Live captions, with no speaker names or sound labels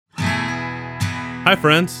Hi,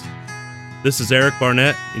 friends. This is Eric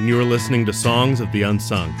Barnett, and you are listening to Songs of the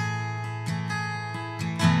Unsung.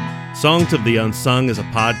 Songs of the Unsung is a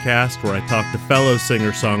podcast where I talk to fellow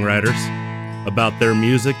singer-songwriters about their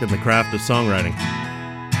music and the craft of songwriting.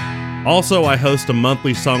 Also, I host a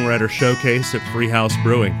monthly songwriter showcase at Free House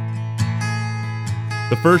Brewing.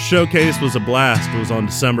 The first showcase was a blast. It was on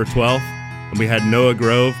December 12th, and we had Noah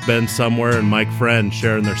Grove, Ben Somewhere, and Mike Friend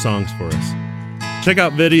sharing their songs for us. Check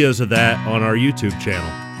out videos of that on our YouTube channel.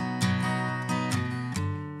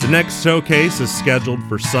 The next showcase is scheduled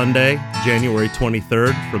for Sunday, January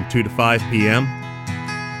 23rd from 2 to 5 p.m.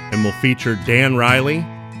 and will feature Dan Riley,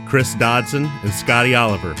 Chris Dodson, and Scotty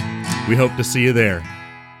Oliver. We hope to see you there.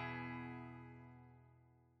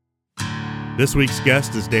 This week's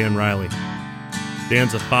guest is Dan Riley.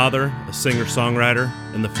 Dan's a father, a singer-songwriter,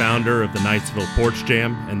 and the founder of the Knightsville Porch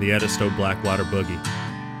Jam and the Edisto Blackwater Boogie.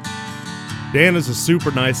 Dan is a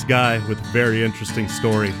super nice guy with a very interesting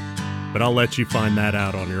story, but I'll let you find that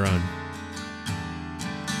out on your own.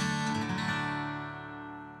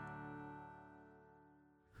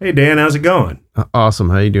 Hey, Dan, how's it going? Awesome.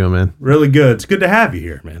 How you doing, man? Really good. It's good to have you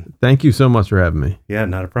here, man. Thank you so much for having me. Yeah,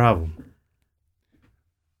 not a problem.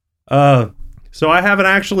 So I haven't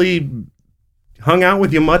actually hung out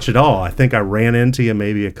with you much at all. I think I ran into you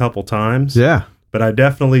maybe a couple times. Yeah. But I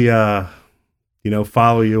definitely,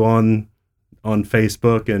 follow you on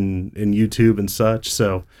Facebook and YouTube and such.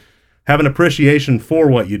 So have an appreciation for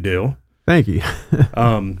what you do. Thank you.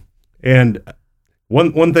 And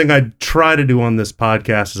one thing I try to do on this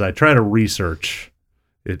podcast is I try to research.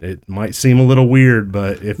 It might seem a little weird,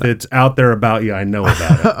 but if it's out there about you, I know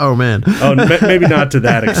about it. Oh, man. Maybe not to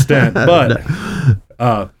that extent, but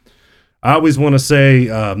I always want to say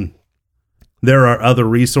there are other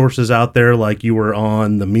resources out there. Like you were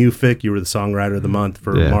on the MUFIC. You were the Songwriter of the Month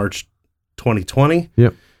for March 2020.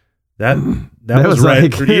 Yep. That was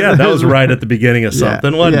right. That was right at the beginning of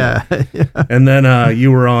something, wasn't it? Yeah. And then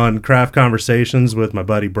you were on Craft Conversations with my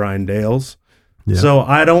buddy Brian Dales. Yeah. So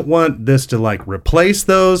I don't want this to replace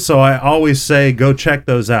those. So I always say, go check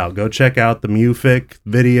those out. Go check out the MUFIC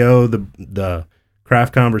video, the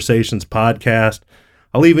Craft Conversations podcast.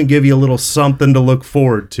 I'll even give you a little something to look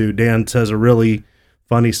forward to. Dan says a really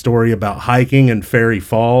funny story about hiking in Ferry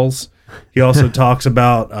Falls. He also talks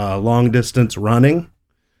about long distance running.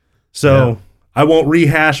 So I won't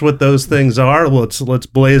rehash what those things are. Let's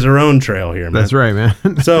blaze our own trail here, man. That's right, man.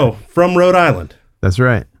 So from Rhode Island. That's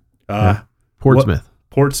right. Portsmouth.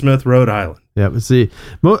 Portsmouth, Rhode Island. Yeah, but see,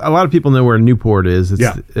 a lot of people know where Newport is.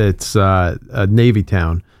 It's a Navy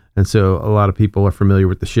town, and so a lot of people are familiar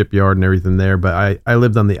with the shipyard and everything there. But I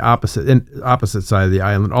lived on the opposite side of the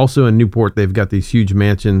island. Also in Newport, they've got these huge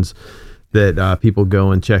mansions that people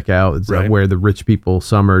go and check out. It's where the rich people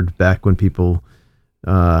summered back when people,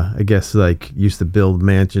 I guess, used to build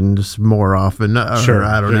mansions more often. Sure.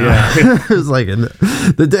 I don't know. Yeah. It was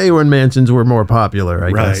the day when mansions were more popular,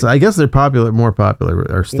 I guess. I guess they're more popular,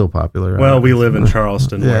 or still popular. Well, we live in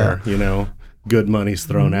Charleston where, good money's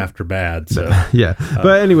thrown after bad. So yeah.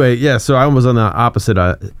 But anyway, so I was on the opposite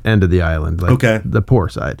end of the island, the poor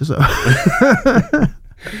side. So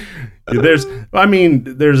there's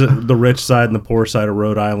the rich side and the poor side of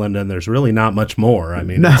Rhode Island, and there's really not much more. I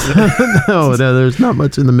mean, no, there's not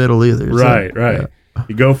much in the middle either. Right. Yeah.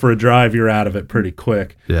 You go for a drive, you're out of it pretty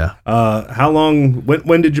quick. Yeah. How long?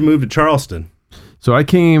 When did you move to Charleston? So I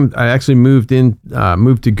actually moved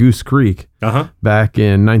to Goose Creek back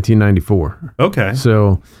in 1994. Okay.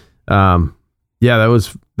 So, that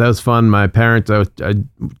was fun. My parents, I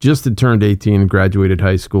just had turned 18 and graduated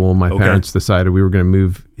high school. My parents decided we were going to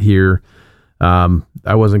move here.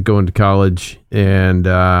 I wasn't going to college, and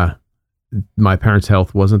my parents'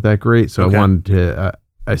 health wasn't that great. So I wanted to,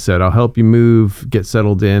 I said, I'll help you move, get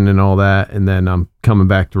settled in and all that. And then I'm coming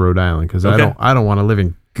back to Rhode Island because I don't want to live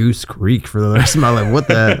in Goose Creek for the rest of my life. What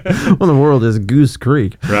in the world is Goose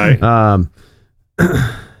Creek? Right.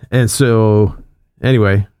 And so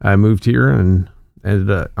anyway, I moved here and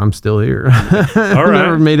I'm still here. All right.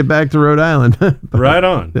 Never made it back to Rhode Island. Right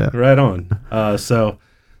on. Yeah. Right on. So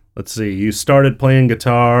let's see. You started playing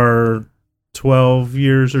guitar 12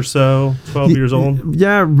 years or so, 12 years old?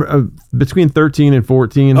 Yeah. Between 13 and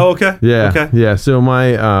 14. Oh, okay. Yeah. Okay. Yeah. So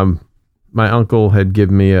my uncle had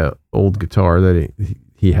given me a old guitar that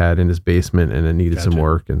he had in his basement, and it needed some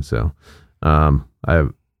work. And so, I,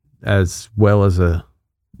 as well as a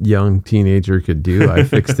young teenager could do, I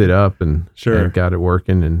fixed it up and got it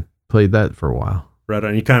working and played that for a while. Right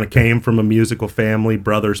on. You kind of came from a musical family,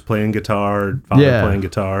 brothers playing guitar, father playing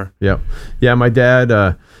guitar. Yep. Yeah. My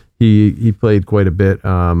dad, he played quite a bit.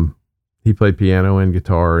 he played piano and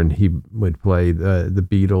guitar, and he would play the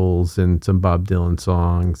Beatles and some Bob Dylan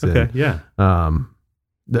songs. Okay, and, yeah.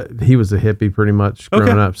 He was a hippie pretty much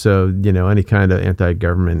growing up, so any kind of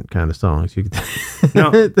anti-government kind of songs you could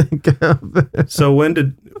think of. So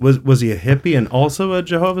was he a hippie and also a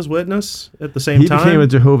Jehovah's Witness at the same time? He became a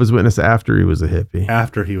Jehovah's Witness after he was a hippie.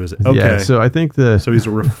 After he was okay. Yeah, so I think so he's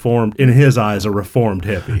a reformed, in his eyes, a reformed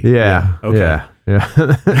hippie. Yeah. Okay.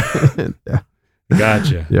 Yeah.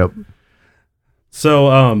 Gotcha. Yep.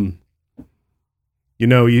 So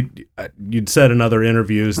you'd said in other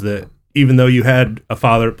interviews that even though you had a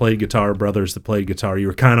father that played guitar, brothers that played guitar, you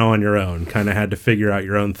were kind of on your own, kind of had to figure out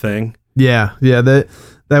your own thing. Yeah. That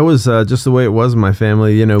was just the way it was in my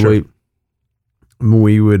family. Sure.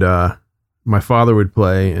 We would, my father would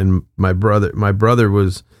play, and my brother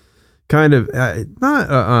was kind of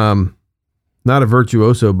not a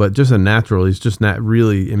virtuoso, but just a natural. He's just not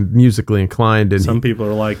really musically inclined. And some people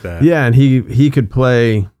are like that. Yeah, and he could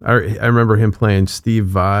play. I remember him playing Steve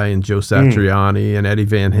Vai and Joe Satriani and Eddie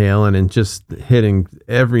Van Halen, and just hitting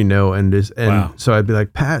every note. And so I'd be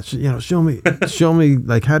like, Pat, show me,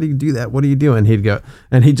 like, how do you do that? What do you do? And he'd go,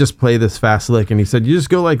 and he'd just play this fast lick, and he said, you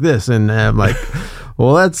just go like this, and I'm like,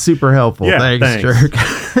 well, that's super helpful. Yeah, thanks. Jerk.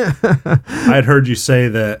 I had heard you say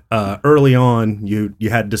that early on you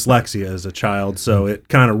had dyslexia as a child, so it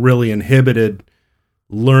kind of really inhibited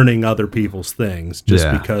learning other people's things just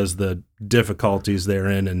because the difficulties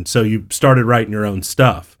therein, and so you started writing your own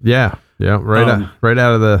stuff. Yeah, right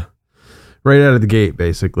out of the gate,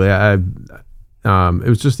 basically. It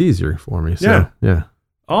was just easier for me. So, yeah.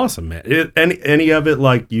 Awesome, man. Any of it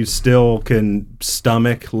like you still can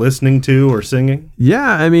stomach listening to or singing? Yeah,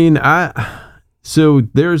 I mean, I've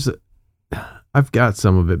got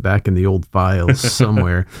some of it back in the old files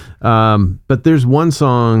somewhere. But there's one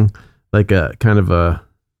song, like a kind of a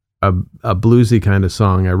bluesy kind of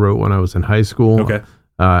song I wrote when I was in high school. Okay.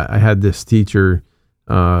 I had this teacher.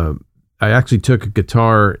 I actually took a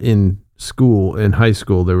guitar in high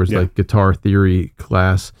school. There was like guitar theory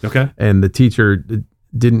class. Okay. And the teacher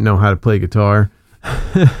didn't know how to play guitar,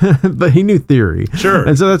 but he knew theory. Sure.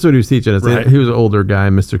 And so that's what he was teaching us. Right. He was an older guy,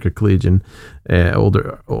 Mr. Kaklegian,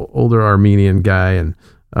 older Armenian guy. And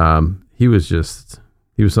he was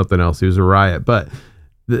something else. He was a riot. But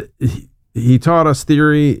he taught us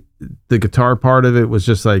theory. The guitar part of it was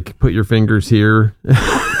just like, put your fingers here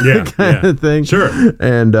kind of thing. Sure.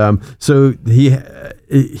 And so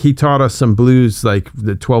he taught us some blues, like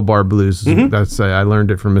the 12-bar blues. Mm-hmm. I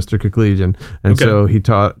learned it from Mr. Kaklegian. And so he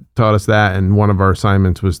taught us that, and one of our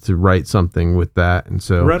assignments was to write something with that. And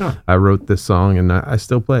so I wrote this song, and I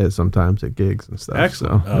still play it sometimes at gigs and stuff.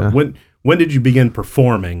 Excellent. So, when did you begin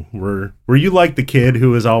performing? Were you like the kid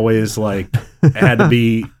who was always like had to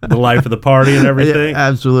be the life of the party and everything? Yeah,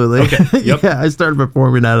 absolutely. Okay. Yep. Yeah, I started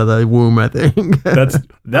performing out of the womb, I think.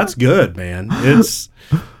 That's good, man. It's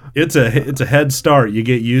a head start. You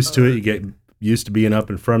get used to it. You get used to being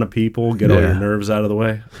up in front of people, get all your nerves out of the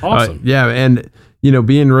way. Awesome. And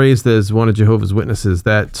being raised as one of Jehovah's Witnesses,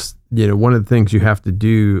 that's one of the things you have to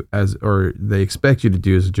do or they expect you to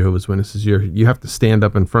do as a Jehovah's Witness is you have to stand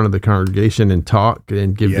up in front of the congregation and talk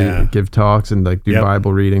and give talks and like do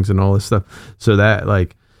Bible readings and all this stuff. So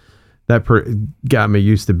that got me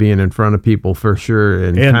used to being in front of people for sure,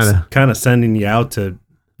 and kind of sending you out to.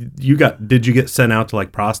 Did you get sent out to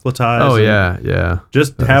like proselytize? Oh yeah.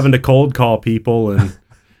 Just having to cold call people and.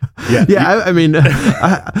 I mean,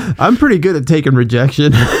 I'm pretty good at taking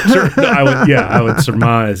rejection. Sure, I would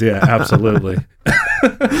surmise. Yeah, absolutely.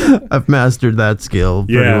 I've mastered that skill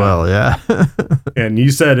pretty well. Yeah. And you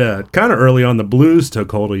said kind of early on the blues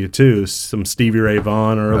took hold of you too. Some Stevie Ray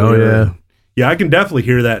Vaughan earlier. Oh yeah. Yeah, I can definitely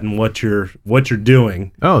hear that in what you're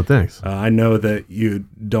doing. Oh, thanks. I know that you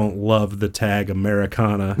don't love the tag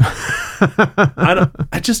Americana.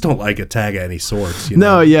 I just don't like a tag of any sorts.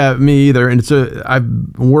 No, yeah, me either. And so I've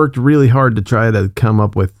worked really hard to try to come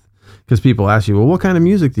up with, because people ask you, well, what kind of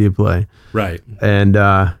music do you play? Right. And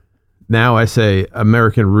now I say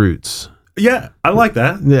American roots. Yeah, I like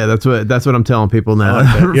that. Yeah, that's what I'm telling people now. I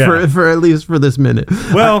like that, yeah. for at least for this minute.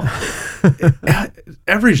 Well,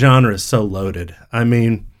 every genre is so loaded. I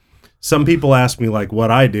mean, some people ask me like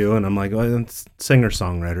what I do, and I'm like, well, it's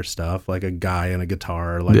singer-songwriter stuff, like a guy and a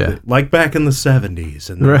guitar, like back in the 70s.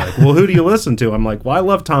 And they're like, well, who do you listen to? I'm like, well, I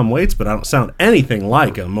love Tom Waits, but I don't sound anything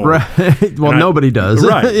like him. Well, nobody does.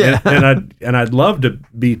 Right. Yeah. And I'd love to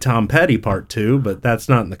be Tom Petty Part 2, but that's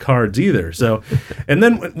not in the cards either. So, and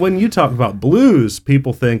then when you talk about blues,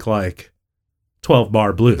 people think like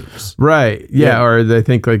 12-bar blues. Right. Yeah. Or they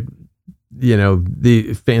think like,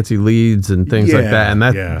 the fancy leads and things like that. And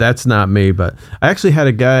that's not me. But I actually had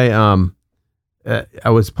a guy, I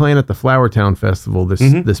was playing at the Flowertown Festival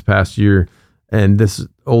this past year, and this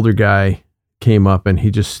older guy came up and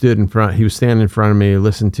he just stood in front. He was standing in front of me,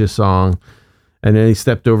 listened to a song, and then he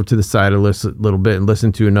stepped over to the side a little bit and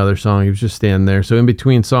listened to another song. He was just standing there. So in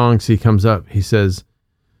between songs, he comes up. He says,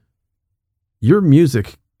 "Your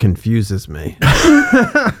music confuses me."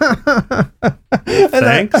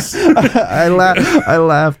 Thanks. I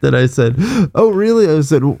laughed and I said, "Oh, really?" I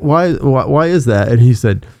said, "Why is that?" And he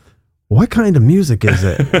said, "What kind of music is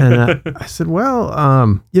it?" And I said, "Well,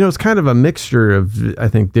 it's kind of a mixture of, I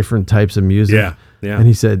think, different types of music." Yeah. And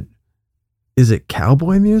he said, "Is it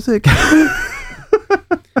cowboy music?"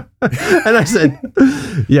 And I said,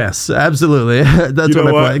 "Yes, absolutely. That's what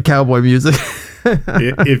I play, cowboy music."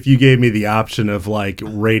 If you gave me the option of like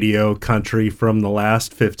radio country from the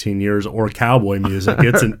last 15 years or cowboy music,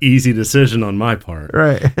 it's an easy decision on my part.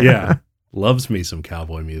 Right. Yeah. Loves me some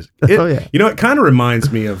cowboy music. Yeah. It kind of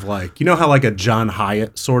reminds me of like, how like a John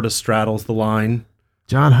Hyatt sort of straddles the line?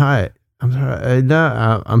 John Hyatt.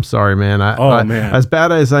 I'm sorry, man. Man. As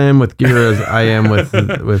bad as I am with gear as I am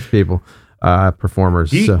with people, performers.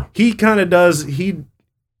 He kind of does. He's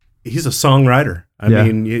a songwriter. I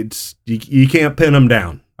mean, it's you can't pin him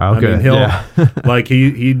down. Okay. I mean, he'll like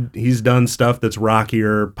he's done stuff that's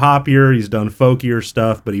rockier, poppier. He's done folkier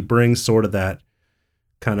stuff, but he brings sort of that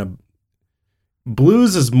kind of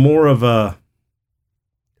blues is more of a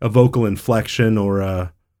vocal inflection or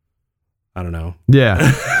a, I don't know.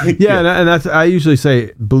 Yeah. And that's, I usually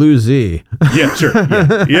say bluesy. Yeah, sure.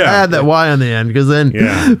 Yeah. I add that Y on the end because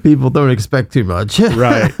then people don't expect too much.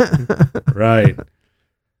 Right.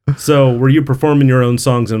 So were you performing your own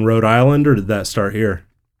songs in Rhode Island or did that start here?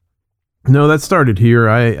 No, that started here.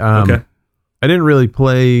 I didn't really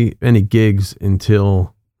play any gigs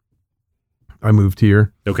until I moved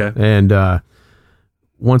here. Okay. And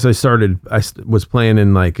once I started, I was playing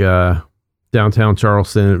in like downtown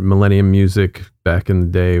Charleston at Millennium Music back in the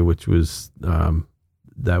day, which was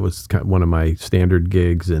that was kind of one of my standard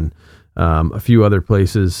gigs, and a few other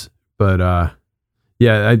places. But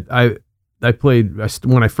I played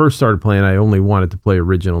when I first started playing. I only wanted to play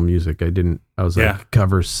original music. I was like,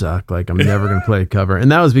 covers suck. Like I'm never gonna play a cover,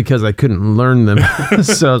 and that was because I couldn't learn them.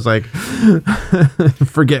 So I was like,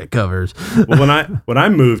 forget covers. Well, when I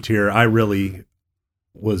moved here, I really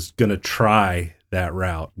was gonna try that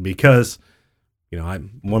route because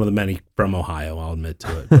I'm one of the many from Ohio. I'll admit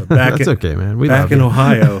to it. But that's okay, man. Back in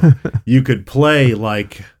Ohio, you could play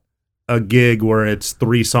like a gig where it's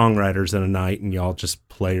 3 songwriters in a night and y'all just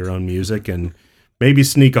play your own music and maybe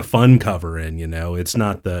sneak a fun cover in, it's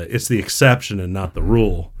the exception and not the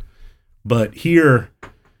rule. But here,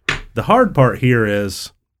 the hard part here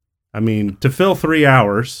is, to fill 3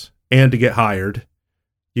 hours and to get hired,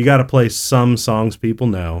 you got to play some songs people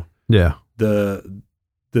know. Yeah.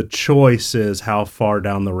 The choice is how far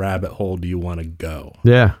down the rabbit hole do you want to go?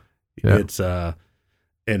 Yeah. It's,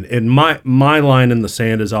 and my line in the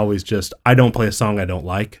sand is always just, I don't play a song I don't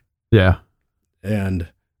like. Yeah. And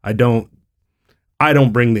I don't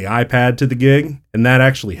bring the iPad to the gig, and that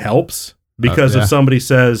actually helps because if somebody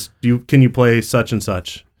says, can you play such and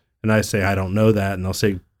such? And I say, I don't know that. And they'll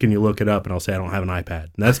say, can you look it up? And I'll say, I don't have an iPad.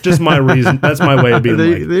 And that's just my reason. That's my way of being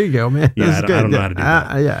there you go, man. Yeah, I don't know how to do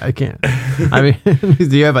that. Yeah, I can't.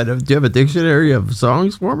 Do you have a dictionary of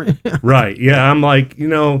songs for me? Right. Yeah. I'm like,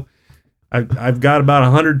 I've got about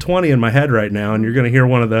 120 in my head right now, and you're going to hear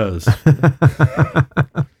one of those.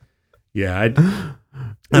 Yeah, I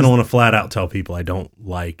don't want to flat out tell people I don't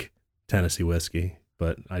like Tennessee whiskey,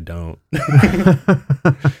 but I don't.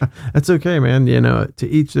 That's okay, man. To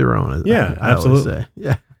each their own. Yeah, I absolutely. Always say.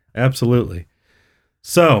 Yeah, absolutely.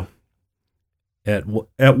 So, at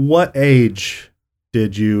what age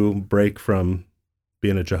did you break from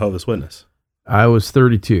being a Jehovah's Witness? I was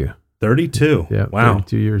 32. 32. Yeah. Wow.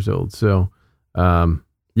 32 years old. So, I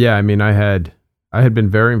had been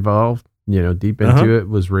very involved, deep into it,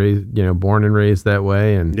 was raised, born and raised that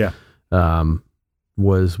way. And,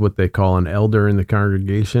 was what they call an elder in the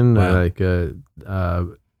congregation. Wow.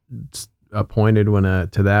 Appointed when I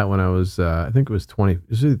was, I think it was 20, it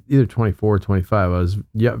was either 24 or 25. I was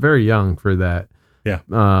very young for that. Yeah.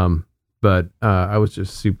 But I was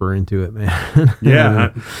just super into it, man.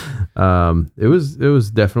 Yeah. It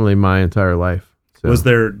was definitely my entire life. So. Was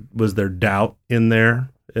there doubt in there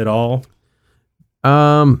at all?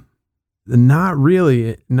 Not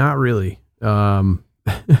really.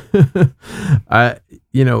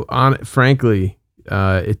 Frankly,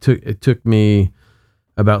 it took me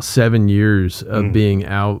about 7 years of being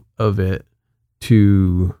out of it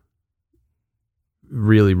to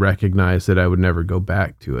really recognize that I would never go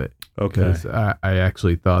back to it. Okay. Because I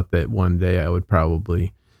actually thought that one day I would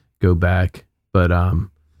probably go back But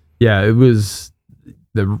yeah, it was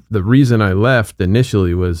the reason I left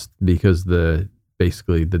initially was because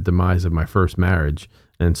basically the demise of my first marriage.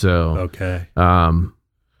 And so okay.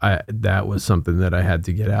 That was something that I had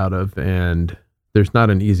to get out of, and there's not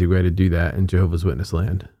an easy way to do that in Jehovah's Witness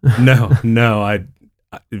land. No, I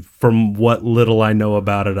from what little I know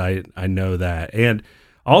about it, I know that. And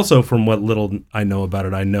also from what little I know about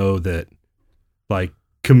it, I know that like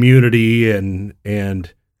community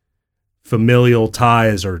and familial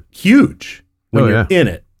ties are huge when you're in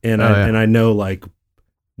it. And and I know like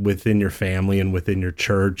within your family and within your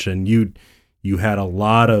church, and you had a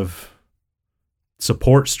lot of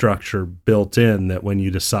support structure built in that when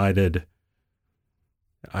you decided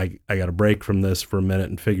I got to break from this for a minute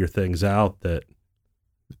and figure things out, that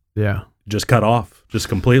just cut off just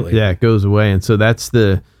completely. Yeah, it goes away. And so that's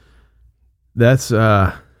one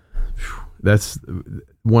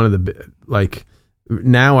of the, like,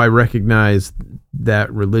 now I recognize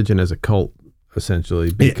that religion as a cult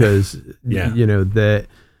essentially, because you know that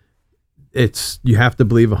you have to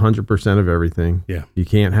believe 100% of everything. Yeah. You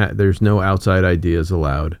can't there's no outside ideas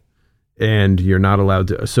allowed, and you're not allowed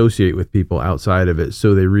to associate with people outside of it.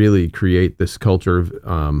 So they really create this culture of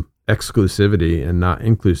exclusivity and not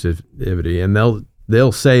inclusivity. And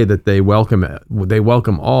they'll say that they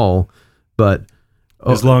welcome all, but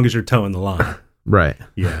as long as you're towing the line. Right.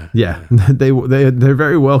 Yeah. They're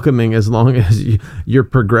very welcoming as long as you're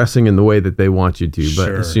progressing in the way that they want you to. But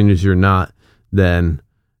as soon as you're not, then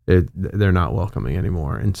they're not welcoming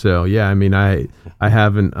anymore. And so, yeah, I mean, I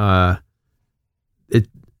haven't, I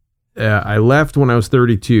left when I was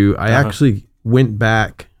 32. I actually went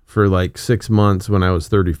back for like 6 months when I was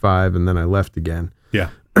 35, and then I left again. Yeah.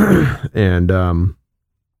 And,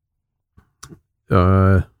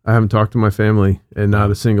 I haven't talked to my family, and not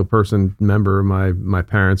a single person, member of my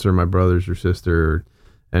parents or my brothers or sister or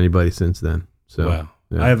anybody since then. So, wow.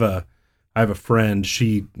 Yeah. I have a friend.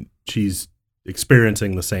 She's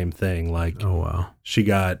experiencing the same thing. Like, oh wow,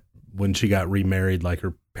 when she got remarried, like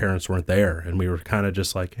her parents weren't there, and we were kind of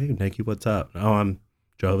just like, "Hey, Nikki, what's up?" "Oh, I'm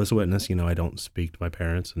Jehovah's Witness. I don't speak to my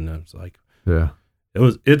parents." And I was like, yeah,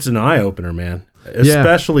 it's an eye opener, man.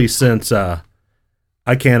 Especially since I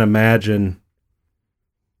can't imagine.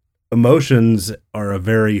 Emotions are a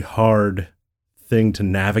very hard thing to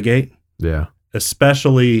navigate. Yeah.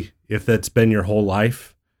 Especially if that's been your whole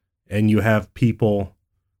life and you have people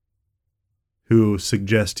who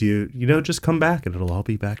suggest to you, just come back and it'll all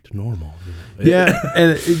be back to normal. Yeah.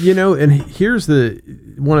 And, and here's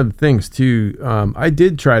one of the things too. I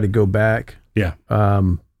did try to go back. Yeah.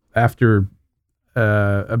 After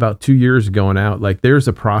about 2 years going out, like there's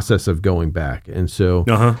a process of going back. And so,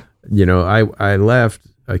 I left.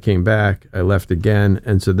 I came back, I left again.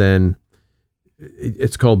 And so then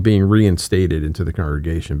it's called being reinstated into the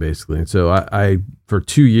congregation, basically. And so I for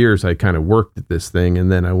 2 years, I kind of worked at this thing. And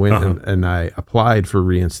then I went and I applied for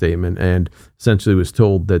reinstatement, and essentially was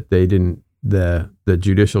told that they didn't, the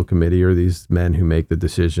judicial committee, or these men who make the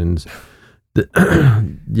decisions, that,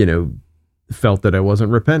 felt that I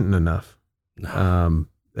wasn't repentant enough.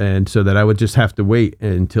 And so that I would just have to wait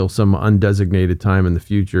until some undesignated time in the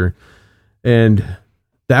future. And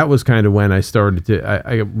that was kind of when I started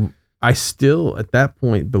to, I still at that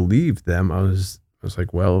point believed them. I was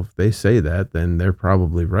like, well, if they say that, then they're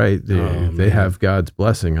probably right. They have God's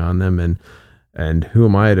blessing on them. And who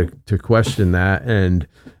am I to question that? And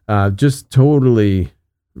just totally,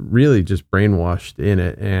 really just brainwashed in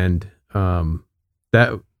it. And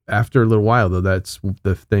that after a little while, though, that's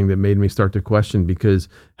the thing that made me start to question, because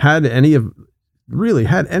had any of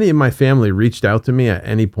my family reached out to me at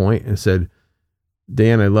any point and said,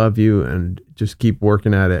 Dan, I love you, and just keep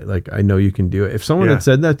working at it, like, I know you can do it. If someone had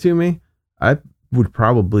said that to me, I would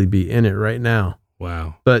probably be in it right now.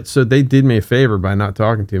 Wow. But so they did me a favor by not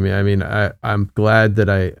talking to me. I mean, I'm glad that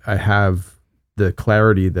I have the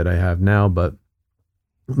clarity that I have now, but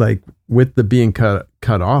like with the being cut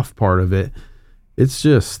off part of it, it's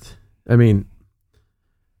just, I mean,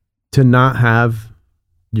 to not have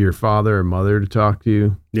your father or mother to talk to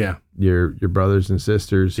you. Yeah. Your brothers and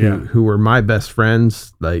sisters who were my best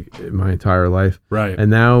friends like my entire life. Right. And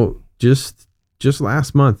now just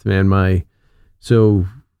last month, man, so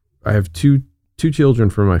I have two children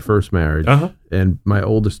from my first marriage, and my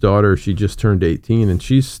oldest daughter, she just turned 18, and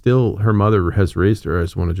her mother has raised her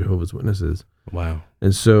as one of Jehovah's Witnesses. Wow.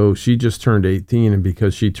 And so she just turned 18, and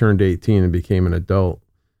because she turned 18 and became an adult,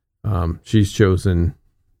 she's chosen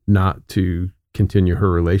not to continue her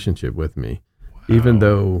relationship with me. Wow. Even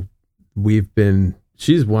though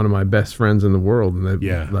she's one of my best friends in the world,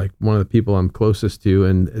 and like one of the people I'm closest to,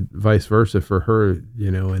 and vice versa for her,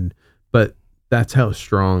 but that's how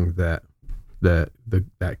strong that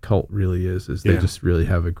that cult really is they just really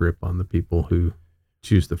have a grip on the people who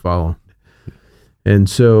choose to follow. And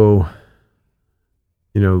so,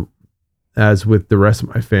 as with the rest of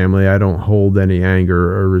my family, I don't hold any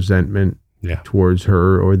anger or resentment towards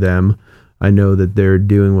her or them. I know that they're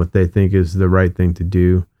doing what they think is the right thing to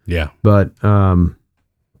do. Yeah. But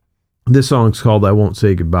this song's called I Won't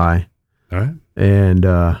Say Goodbye. All right. And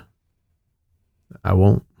I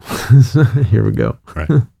won't. Here we go. All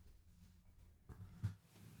right.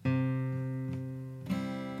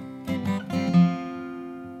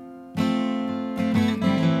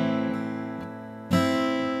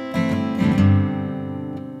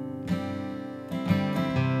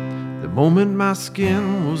 The moment my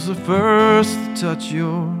skin was the first to touch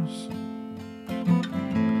yours,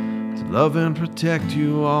 to love and protect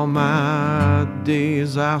you all my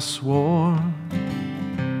days I swore.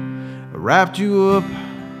 I wrapped you up,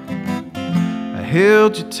 I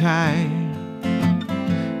held you tight,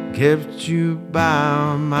 kept you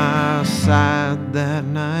by my side that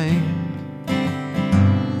night.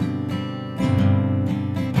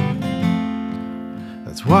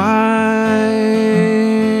 That's why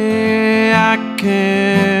I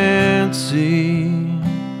can't see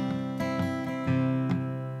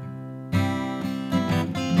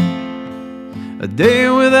a day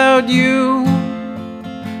without you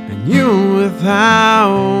and you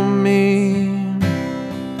without me.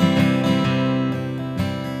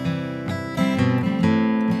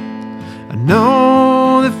 I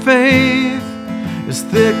know that faith is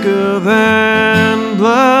thicker than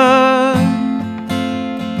blood.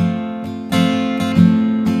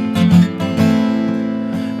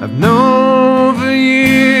 I've known for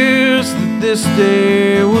years that this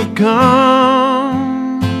day would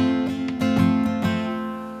come,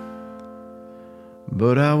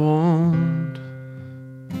 but I won't,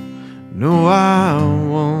 no I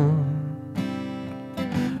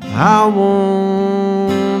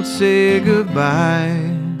won't say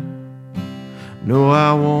goodbye, no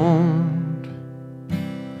I won't,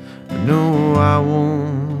 no I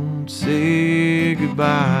won't say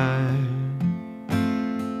goodbye.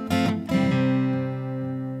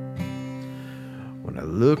 When I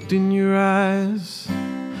looked in your eyes,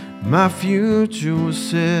 my future was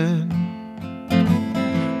set.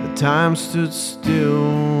 The time stood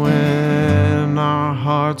still when our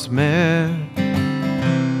hearts met.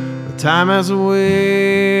 The time has a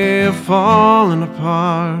way of falling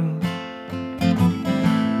apart.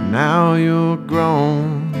 Now you're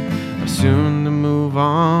grown, are soon to move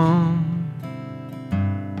on.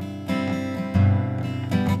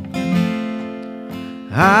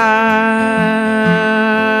 I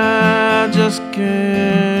just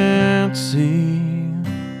can't see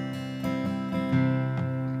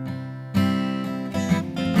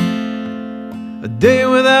a day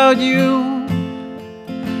without you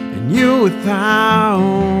and you without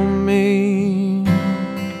me.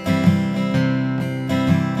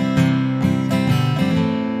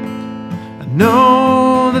 I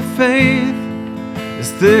know that faith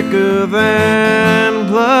is thicker than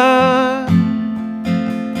blood.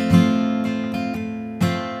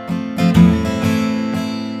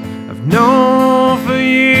 Known for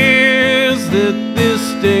years that this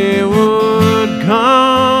day would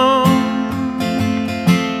come,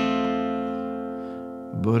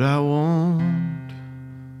 but I won't,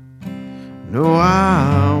 no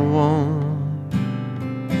I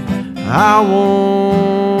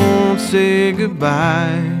won't say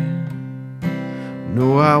goodbye,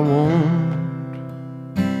 no I won't,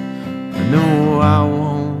 no I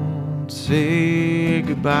won't say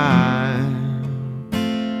goodbye.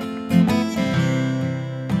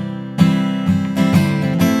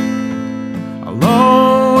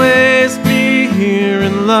 Always be here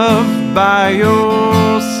and loved by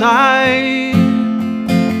your side.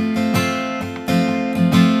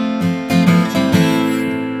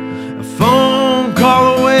 A phone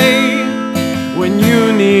call away when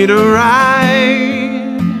you need a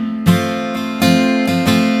ride.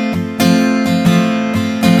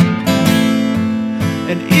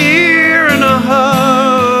 An ear and a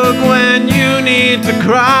hug when you need to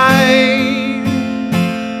cry.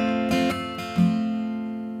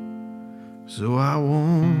 So I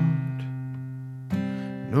won't,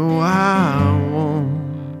 no I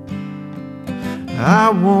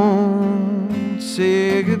won't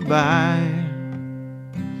say goodbye,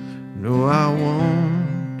 no I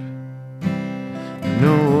won't,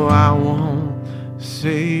 no I won't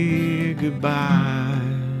say goodbye.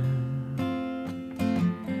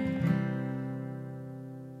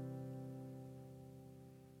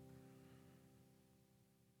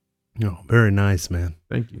 Oh, very nice, man.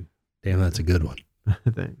 Thank you. Damn, that's a good one.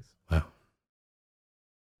 Thanks.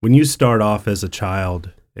 when you start off as a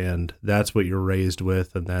child and that's what you're raised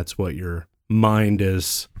with and that's what your mind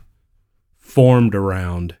is formed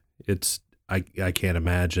around, I can't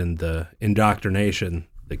imagine the indoctrination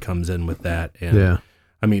that comes in with that. And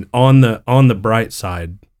I mean, on the bright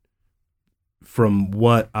side, from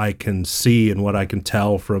what I can see and what I can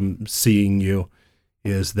tell from seeing you,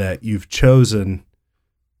 is that you've chosen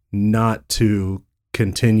not to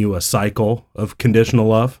continue a cycle of conditional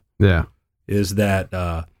love. Yeah. Is that,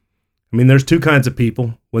 I mean, there's two kinds of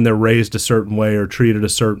people. When they're raised a certain way or treated a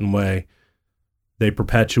certain way, they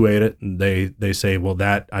perpetuate it and they say, well,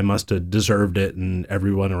 that I must have deserved it and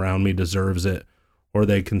everyone around me deserves it. Or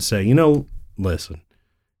they can say, listen,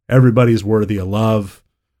 everybody's worthy of love,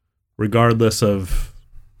 regardless of,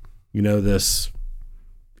 this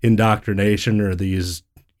indoctrination or these,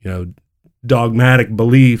 dogmatic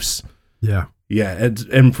beliefs. Yeah. Yeah.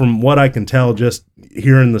 And from what I can tell, just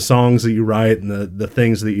hearing the songs that you write and the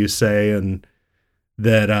things that you say, and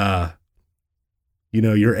that,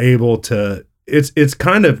 you're able to, it's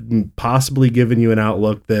kind of possibly giving you an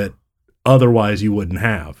outlook that otherwise you wouldn't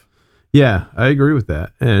have. Yeah, I agree with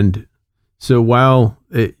that. And so while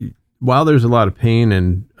there's a lot of pain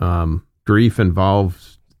and grief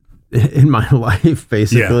involved in my life,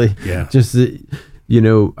 basically, just,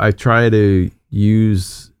 I try to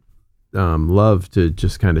use love to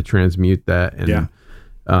just kind of transmute that. And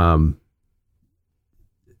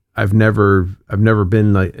I've never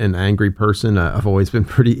been like an angry person. I've always been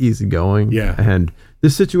pretty easygoing. Yeah. And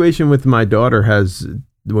this situation with my daughter has,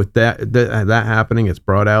 with that happening, it's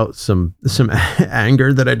brought out some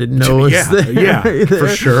anger that I didn't know was there. Yeah, for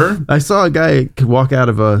sure. I saw a guy walk out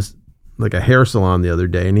of a hair salon the other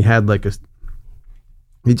day, and he had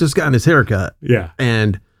he just gotten his hair cut. Yeah.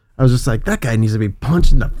 And I was just like, that guy needs to be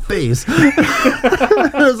punched in the face.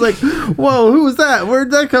 I was like, whoa, who was that?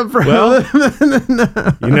 Where'd that come from? Well,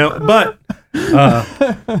 but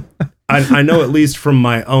I know, at least from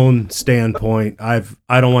my own standpoint, I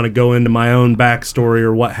don't want to go into my own backstory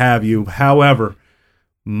or what have you. However,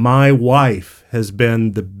 my wife has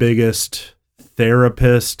been the biggest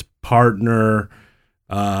therapist, partner.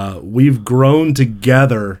 We've grown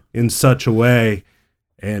together in such a way.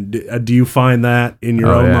 And do you find that in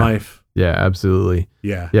your own life? Yeah, absolutely.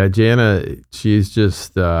 Yeah. Yeah. Jana, she's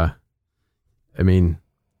just,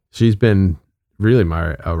 she's been really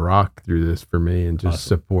a rock through this for me, and just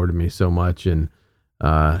supported me so much, and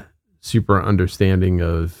super understanding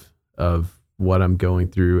of what I'm going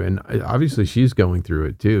through. And obviously she's going through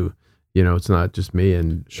it too. It's not just me.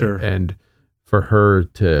 And sure. And for her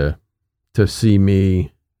to see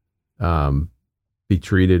me, be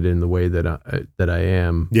treated in the way that I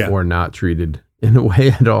am, or not treated in a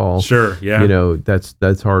way at all. Sure. Yeah.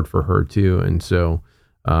 That's hard for her too. And so,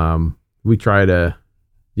 we try to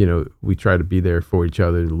be there for each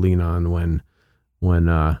other, to lean on when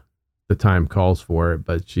the time calls for it.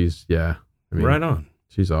 But she's, right on.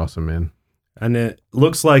 She's awesome, man. And it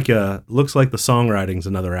looks like the songwriting's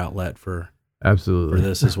another outlet for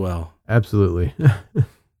this as well. Absolutely.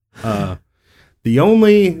 The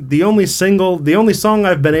only song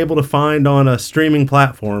I've been able to find on a streaming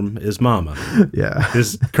platform is Mama. Yeah.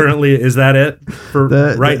 Is that it for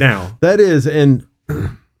right now? That is. And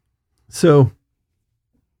so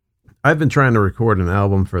I've been trying to record an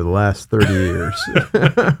album for the last 30 years.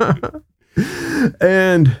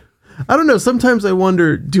 And I don't know, sometimes I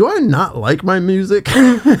wonder, do I not like my music?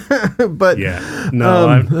 But yeah, no,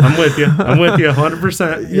 I'm with you. I'm with you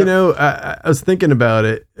 100%. Yep. I was thinking about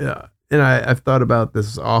it. And I've thought about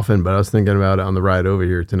this often, but I was thinking about it on the ride over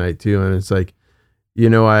here tonight too. And it's like,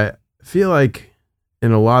 I feel like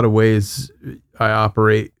in a lot of ways I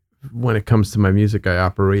operate, when it comes to my music, I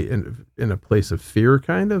operate in a place of fear,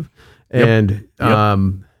 kind of. Yep.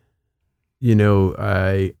 And,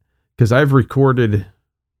 because I've recorded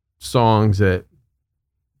songs at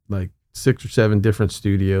like 6 or 7 different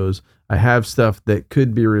studios. I have stuff that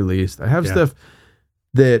could be released. I have stuff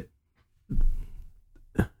that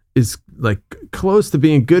is like close to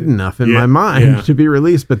being good enough in my mind to be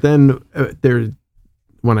released. But then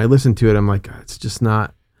when I listen to it, I'm like, it's just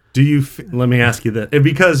not. Let me ask you that,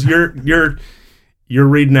 because you're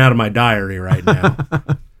reading out of my diary right now.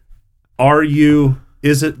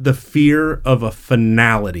 Is it the fear of a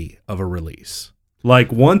finality of a release?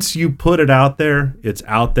 Like once you put it out there, it's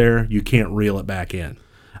out there. You can't reel it back in.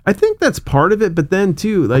 I think that's part of it. But then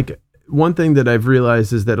too, like, one thing that I've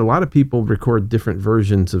realized is that a lot of people record different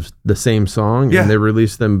versions of the same song and they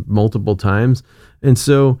release them multiple times. And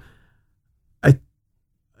so I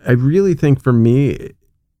really think for me,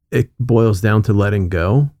 it boils down to letting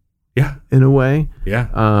go. Yeah. In a way. Yeah.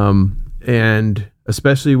 And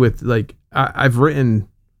especially with like, I've written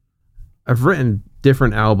I've written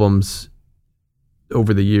different albums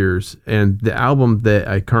over the years, and the album that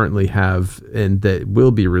I currently have and that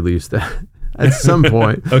will be released at some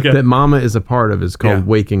point that Mama is a part of is called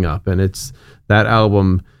Waking Up, and that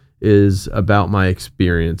album is about my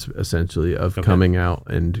experience essentially of coming out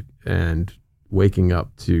and waking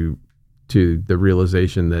up to the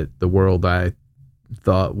realization that the world I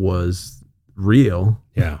thought was real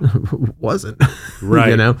wasn't.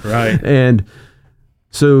 Right. Right. And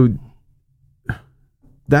so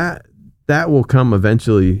that will come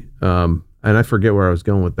eventually. And I forget where I was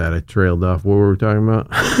going with that. I trailed off. What were we talking about?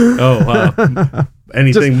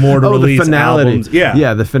 Anything more to release the finality. albums?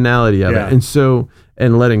 Yeah, the finality of it. And so,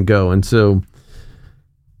 and letting go. And so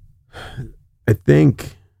I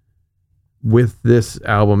think with this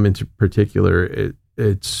album in particular,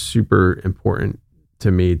 it's super important to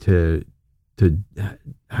me to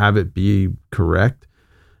have it be correct.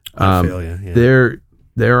 I feel you. Yeah.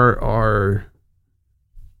 There are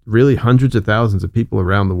really hundreds of thousands of people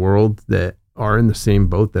around the world that are in the same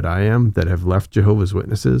boat that I am, that have left Jehovah's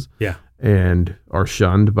Witnesses and are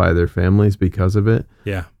shunned by their families because of it.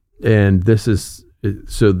 Yeah. And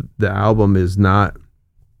so the album is not,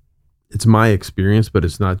 it's my experience, but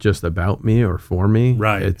it's not just about me or for me.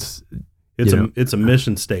 Right. It's a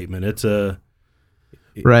mission statement. It's a,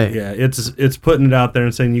 right. Yeah. It's putting it out there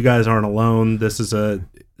and saying, you guys aren't alone. This is a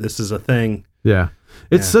thing. Yeah.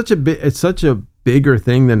 It's such a bigger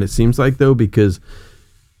thing than it seems like, though, because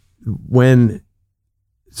if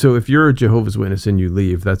you're a Jehovah's Witness and you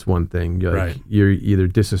leave, that's one thing. You're either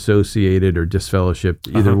disassociated or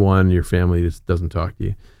disfellowshipped. Either one, your family just doesn't talk to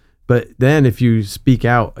you. But then if you speak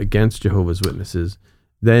out against Jehovah's Witnesses,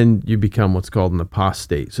 then you become what's called an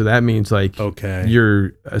apostate. So that means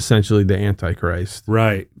you're essentially the Antichrist.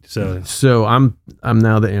 Right. So I'm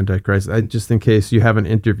now the Antichrist. Just in case you haven't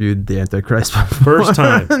interviewed the Antichrist before. First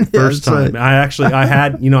time. Right. I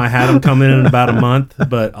had him come in about a month,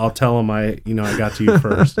 but I'll tell him I got to you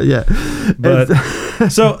first. Yeah. But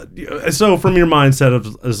so from your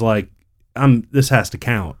mindset is like, this has to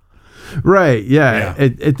count. Right. Yeah.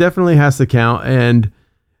 It definitely has to count. And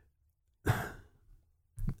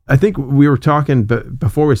I think we were talking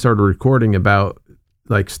before we started recording about,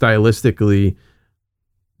 like, stylistically,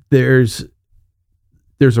 there's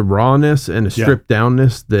a rawness and a stripped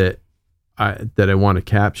downness that I want to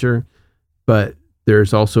capture, but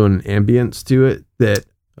there's also an ambience to it that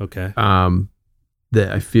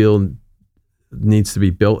that I feel needs to be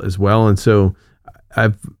built as well. And so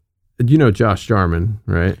Josh Jarman,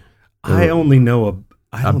 right? I only know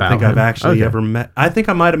I don't think I've actually ever met. I think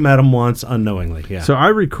I might have met him once unknowingly. Yeah. So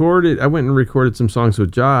I went and recorded some songs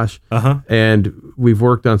with Josh, and we've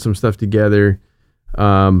worked on some stuff together.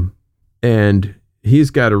 And he's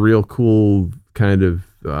got a real cool kind of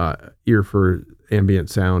ear for ambient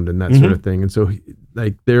sound and that sort of thing. And so,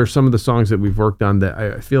 there are some of the songs that we've worked on that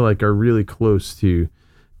I feel like are really close to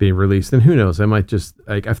being released. And who knows? I might just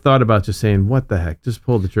I've thought about just saying, what the heck, just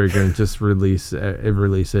pull the trigger and just release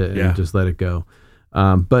it and just let it go.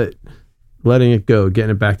 But letting it go,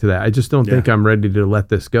 getting it back to that, I just don't think I'm ready to let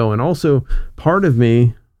this go. And also, part of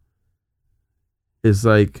me is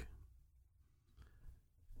like,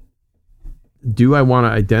 do I want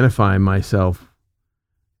to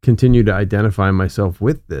continue to identify myself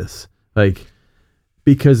with this?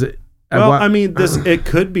 Because it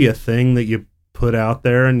could be a thing that you put out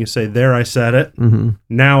there and you say, there, I said it. Mm-hmm.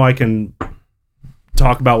 Now I can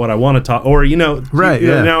talk about what I want to talk, or,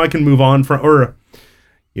 now I can move on from, or,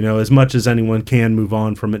 as much as anyone can move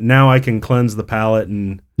on from it. Now I can cleanse the palate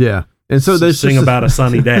and and so there's sing about a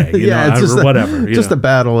sunny day, or whatever. Just a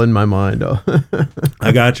battle in my mind.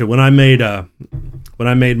 I got you. When I made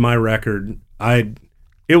my record,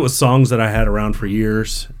 it was songs that I had around for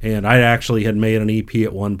years, and I actually had made an EP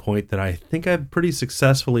at one point that I think I pretty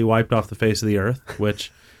successfully wiped off the face of the earth,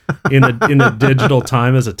 which in a digital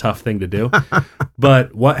time is a tough thing to do.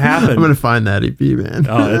 But what happened? I'm going to find that EP, man.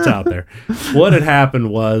 Oh, it's out there. What had happened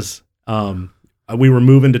was we were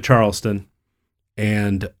moving to Charleston,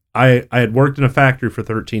 and I had worked in a factory for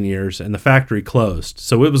 13 years, and the factory closed.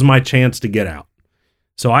 So it was my chance to get out.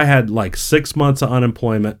 So I had 6 months of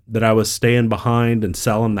unemployment that I was staying behind and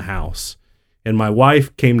selling the house. And my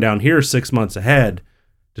wife came down here 6 months ahead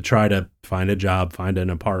to try to find a job, find an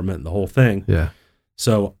apartment, the whole thing. Yeah.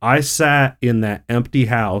 So I sat in that empty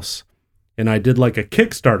house and I did a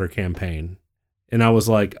Kickstarter campaign. And I was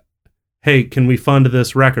like, hey, can we fund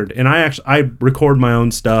this record? And I record my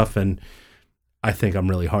own stuff, and I think I'm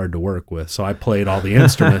really hard to work with. So I played all the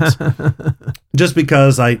instruments just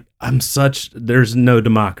because there's no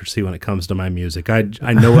democracy when it comes to my music. I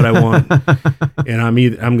know what I want, and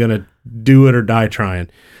I'm going to do it or die trying.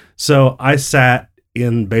 So I sat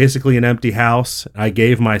in basically an empty house. I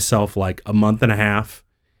gave myself like a month and a half.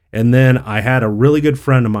 And then I had a really good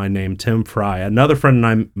friend of mine named Tim Fry, another friend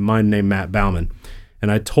of mine named Matt Bauman.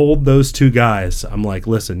 And I told those two guys, I'm like,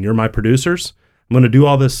 listen, you're my producers. I'm going to do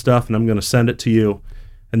all this stuff and I'm going to send it to you.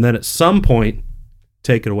 And then at some point,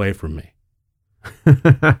 take it away from me.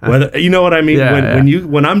 Whether, you know what I mean? Yeah,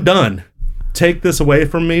 when I'm done, take this away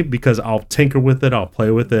from me because I'll tinker with it. I'll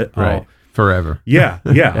play with it. Right. Forever. Yeah.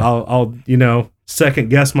 I'll second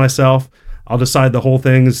guess myself. I'll decide the whole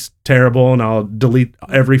thing's terrible and I'll delete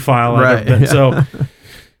every file. Right. Yeah. So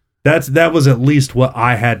that was at least what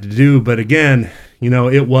I had to do. But again,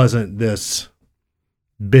 it wasn't this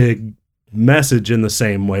big message in the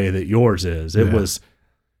same way that yours is. It was,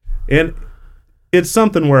 and it's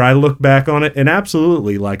something where I look back on it and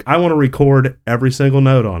absolutely, like, I want to record every single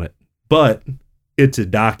note on it, but it's a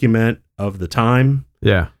document of the time.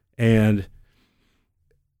 Yeah. And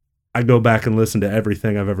I go back and listen to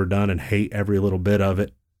everything I've ever done and hate every little bit of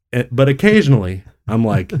it. But occasionally I'm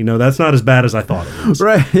like, that's not as bad as I thought it was.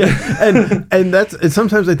 Right. Yeah. And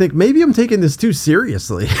sometimes I think maybe I'm taking this too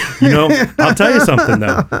seriously. I'll tell you something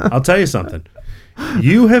though.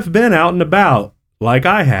 You have been out and about like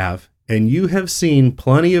I have, and you have seen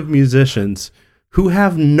plenty of musicians who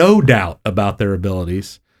have no doubt about their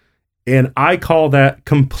abilities. And I call that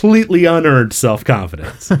completely unearned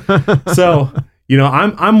self-confidence. So,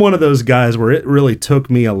 I'm one of those guys where it really took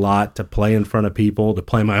me a lot to play in front of people, to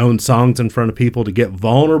play my own songs in front of people, to get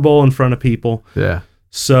vulnerable in front of people. Yeah.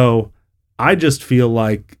 So I just feel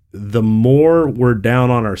like the more we're down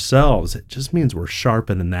on ourselves, it just means we're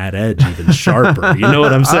sharpening that edge even sharper. You know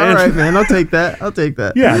what I'm saying? All right, man. I'll take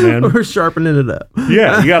that. Yeah, man. We're sharpening it up.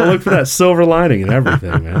 Yeah. You got to look for that silver lining and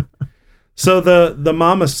everything, man. So the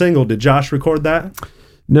Mama single, did Josh record that?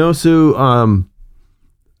 No. So,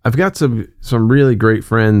 I've got some really great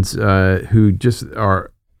friends who just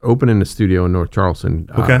are opening a studio in North Charleston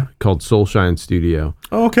called Soulshine Studio.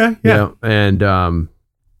 Oh, okay. Yeah. And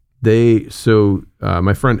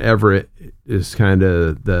my friend Everett is kind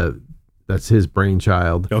of that's his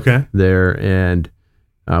brainchild. Okay. There. And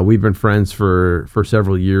we've been friends for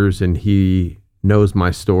several years, and he knows my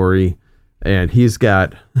story, and he's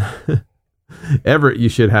got Everett, you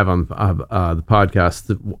should have on the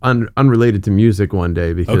podcast, unrelated to music one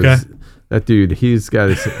day, because that dude, he's got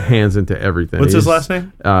his hands into everything. What's his last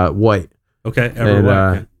name? White. Okay, Everett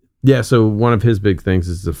White. Yeah, so one of his big things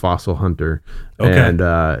is a fossil hunter. Okay.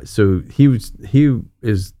 And so he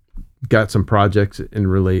is got some projects in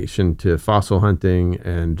relation to fossil hunting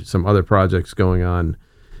and some other projects going on.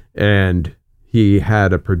 And he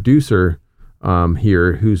had a producer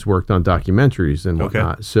here who's worked on documentaries and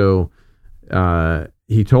whatnot. Okay. So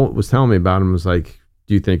he was telling me about him, was like,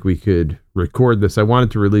 do you think we could record this? I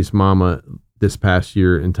wanted to release Mama this past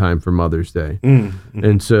year in time for Mother's Day. Mm-hmm.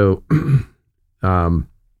 And so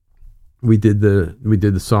we did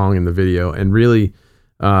the song and the video, and really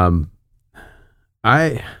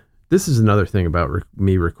this is another thing about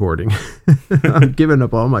me recording. I'm giving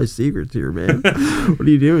up all my secrets here, man. What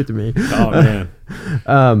are you doing to me? Oh man.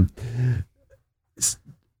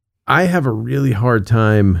 I have a really hard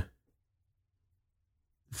time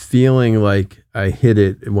feeling like I hit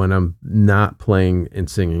it when I'm not playing and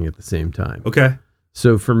singing at the same time. Okay.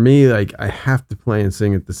 So for me, like, I have to play and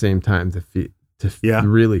sing at the same time to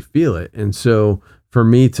really feel it. And so for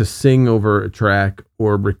me to sing over a track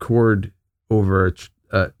or record over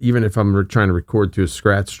even if I'm trying to record to a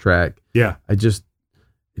scratch track,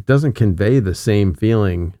 it doesn't convey the same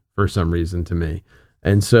feeling for some reason to me.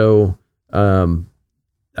 And so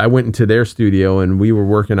I went into their studio and we were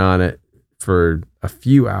working on it for a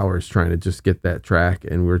few hours trying to just get that track,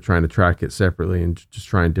 and we were trying to track it separately and just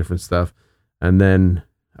trying different stuff. And then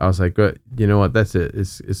I was like, you know what, that's it.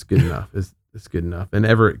 It's good enough. It's good enough. And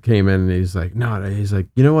Everett came in and he's like, no, he's like,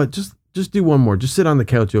 you know what, just do one more. Just sit on the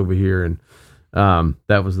couch over here. And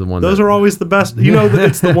that was the one. Those are always the best.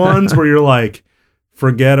 It's the ones where you're like,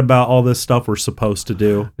 forget about all this stuff we're supposed to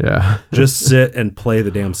do. Yeah. Just sit and play the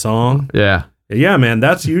damn song. Yeah. Yeah, man.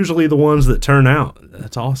 That's usually the ones that turn out.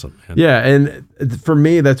 That's awesome, man. Yeah. And for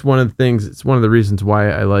me, that's one of the things, it's one of the reasons why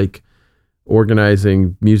I like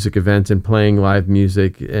organizing music events and playing live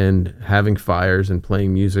music and having fires and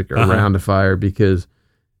playing music around a fire, because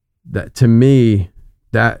that, to me,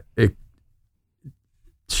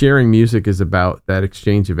 sharing music is about that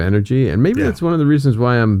exchange of energy. And maybe that's one of the reasons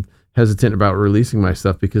why I'm hesitant about releasing my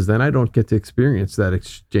stuff, because then I don't get to experience that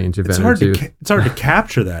exchange of energy. It's hard to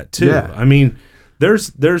capture that too. Yeah. I mean,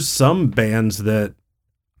 there's some bands that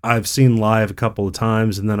I've seen live a couple of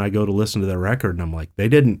times, and then I go to listen to their record and I'm like, they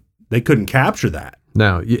didn't they couldn't capture that.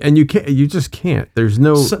 No, and you can't. You just can't. There's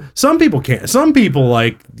no. Some people can't. Some people,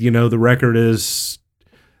 like, the record is.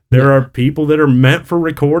 There are people that are meant for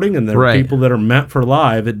recording, and there are people that are meant for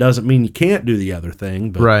live. It doesn't mean you can't do the other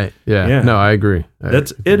thing. But right. Yeah. No, I agree.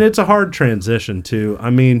 It's a hard transition too. I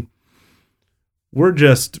mean, we're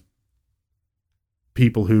just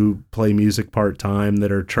people who play music part time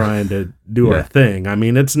that are trying to do our thing. I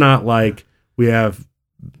mean, it's not like we have,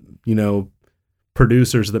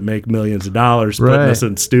 producers that make millions of dollars putting us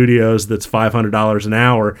in studios that's $500 an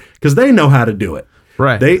hour because they know how to do it.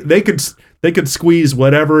 Right. They could squeeze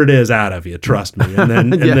whatever it is out of you. Trust me. And then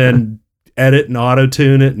then edit and auto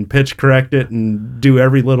tune it and pitch correct it and do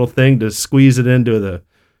every little thing to squeeze it into the.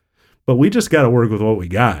 But we just got to work with what we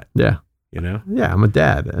got. Yeah. Yeah, I'm a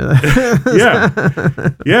dad.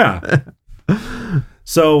 Yeah.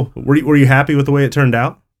 So were you happy with the way it turned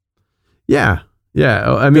out? Yeah.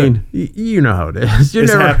 Yeah. I mean, you know how it is. You're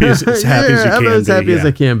happy as you can be. I'm as happy as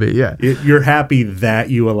I can be. Yeah. You're happy that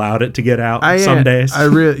you allowed it to get out some days. I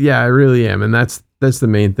really am. And that's the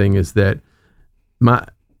main thing is that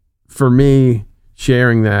for me,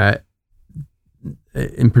 sharing that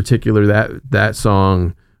in particular, that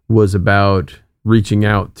song was about reaching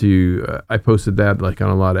out to, I posted that like on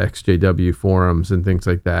a lot of XJW forums and things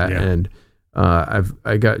like that. Yeah. And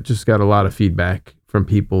I got a lot of feedback from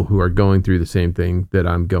people who are going through the same thing that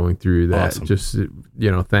I'm going through that just,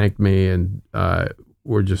 thanked me. And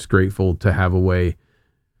we're just grateful to have a way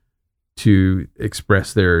to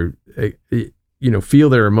express their, feel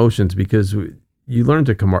their emotions, because you learn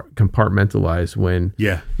to compartmentalize when,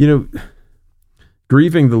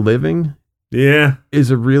 grieving the living is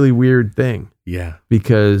a really weird thing. Yeah.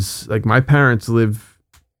 Because like my parents live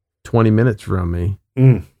 20 minutes from me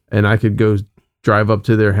and I could go drive up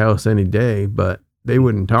to their house any day, but they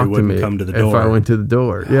wouldn't talk to me come to the if door. I went to the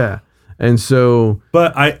door. Yeah. And so,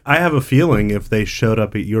 but I have a feeling if they showed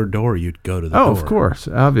up at your door, you'd go to the door. Oh, of course.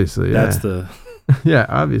 Obviously. That's the,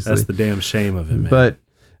 obviously that's the damn shame of it, man. But,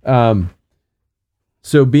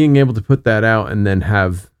 so being able to put that out and then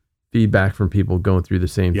have feedback from people going through the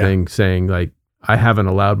same thing, saying like, I haven't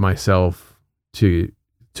allowed myself to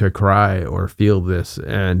cry or feel this.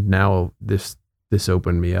 And now this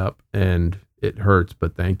opened me up and it hurts,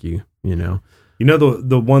 but thank you.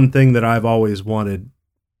 The one thing that I've always wanted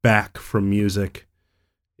back from music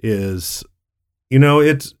is,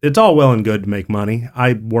 it's all well and good to make money.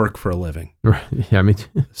 I work for a living. Right. Yeah, me too.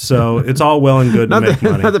 So it's all well and good to make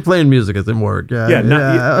money. Not that playing music isn't work.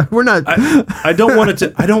 We're not. I don't want it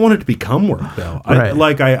to become work though.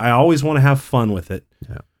 Right. I always want to have fun with it.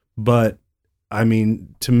 Yeah. But I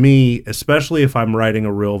mean, to me, especially if I'm writing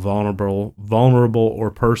a real vulnerable or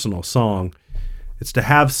personal song, it's to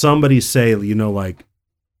have somebody say, like,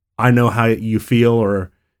 I know how you feel,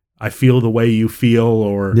 or I feel the way you feel,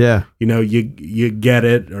 or, you get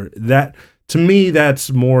it, or that. To me,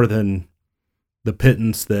 that's more than the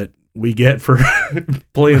pittance that we get for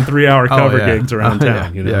playing 3-hour cover gigs around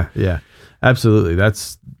town. Yeah, absolutely.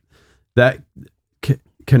 That's that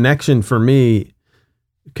connection for me.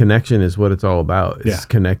 Connection is what it's all about. It's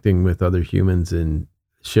connecting with other humans and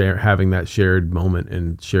having that shared moment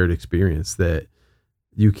and shared experience that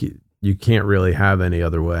you can't really have any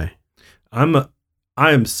other way. I'm an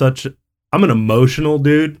emotional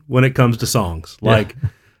dude when it comes to songs. Like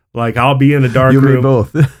I'll be in a dark room. You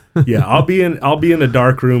both. Yeah, I'll be in a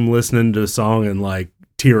dark room listening to a song and like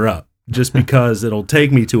tear up just because it'll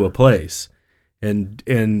take me to a place, and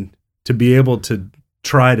to be able to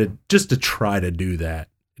try to do that,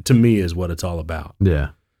 to me, is what it's all about. Yeah,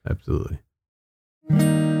 absolutely.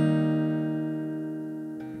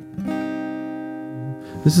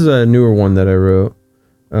 This is a newer one that I wrote.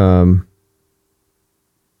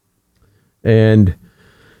 And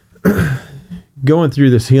going through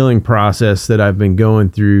this healing process that I've been going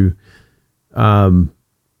through, one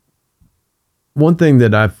thing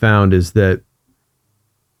that I've found is that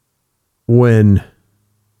when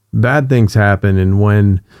bad things happen and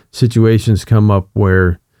when situations come up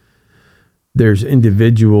where there's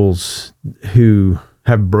individuals who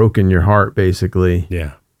have broken your heart, basically,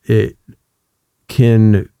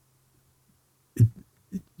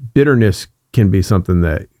 bitterness can be something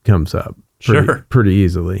that comes up pretty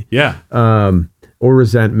easily. Yeah. Or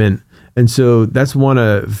resentment. And so that's one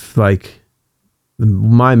of like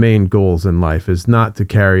my main goals in life, is not to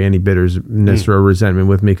carry any bitterness or resentment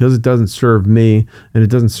with me, because it doesn't serve me and it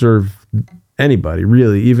doesn't serve anybody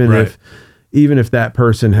really. Even if that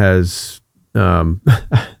person has, I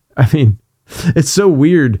mean, it's so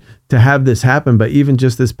weird to have this happen, but even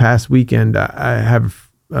just this past weekend, I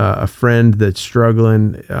have a friend that's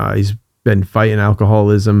struggling. He's been fighting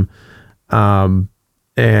alcoholism.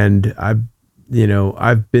 I've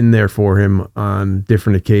been there for him on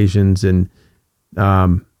different occasions, and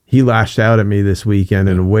he lashed out at me this weekend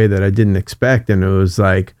in a way that I didn't expect, and it was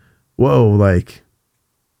like, whoa, like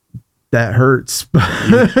that hurts.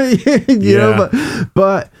 you know,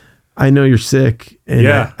 but I know you're sick,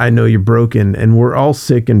 and I know you're broken, and we're all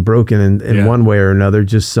sick and broken in one way or another,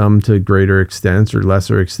 just some to greater extents or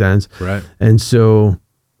lesser extents. Right. And so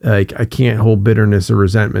like I can't hold bitterness or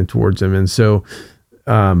resentment towards him. And so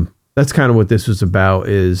that's kind of what this was about,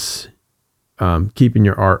 is keeping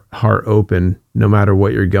your heart open no matter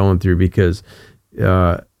what you're going through, because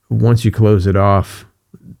once you close it off,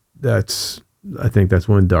 I think that's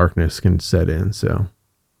when darkness can set in. So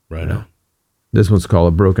right now, this one's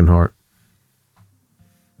called A Broken Heart.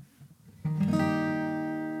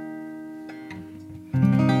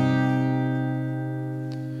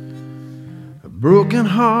 A broken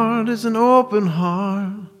heart is an open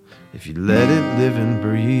heart if you let it live and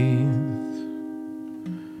breathe.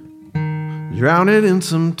 Drown it in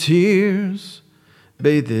some tears,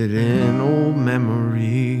 bathe it in old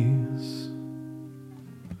memories.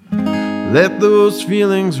 Let those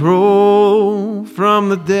feelings roll from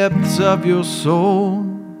the depths of your soul.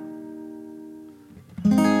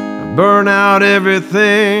 Burn out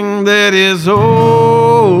everything that is old.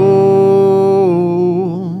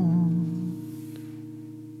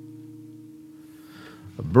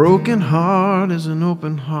 A broken heart is an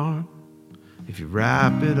open heart if you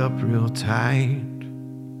wrap it up real tight.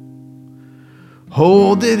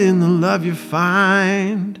 Hold it in the love you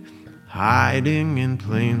find hiding in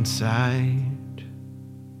plain sight.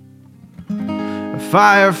 A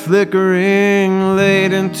fire flickering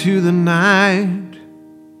late into the night.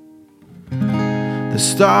 The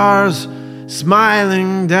stars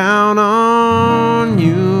smiling down on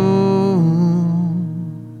you.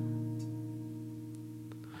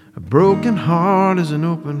 A broken heart is an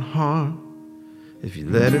open heart if you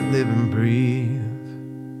let it live and breathe.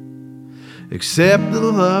 Accept the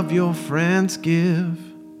love your friends give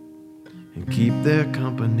and keep their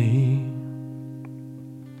company.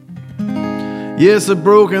 Yes, a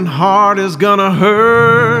broken heart is gonna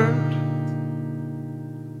hurt.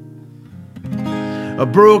 A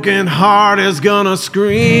broken heart is gonna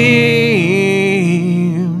scream.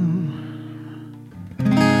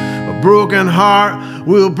 A broken heart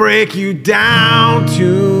will break you down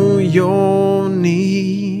to your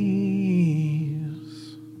knees.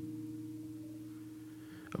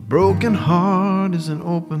 A broken heart is an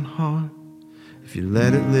open heart if you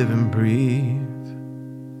let it live and breathe.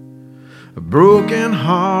 A broken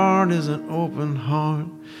heart is an open heart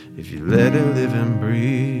if you let it live and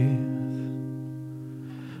breathe.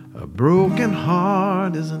 A broken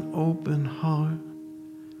heart is an open heart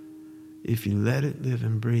if you let it live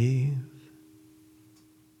and breathe.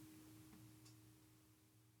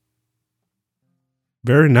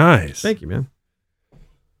 Very nice. Thank you, man.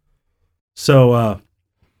 So,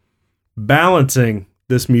 balancing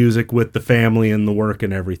this music with the family and the work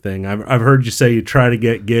and everything. I've heard you say you try to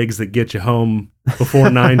get gigs that get you home before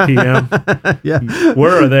 9 p.m. Yeah.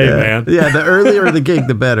 Where are they, man? Yeah, the earlier the gig,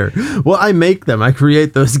 the better. Well, I make them. I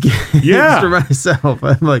create those gigs for myself.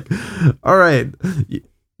 I'm like, all right,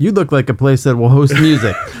 you look like a place that will host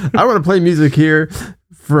music. I want to play music here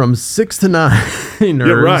from 6 to 9.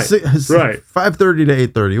 Or right. 5:30 to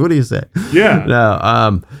 8:30. What do you say? Yeah.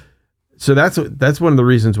 No, so that's one of the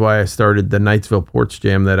reasons why I started the Knightsville Porch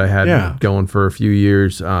Jam that I had going for a few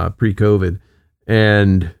years pre-COVID,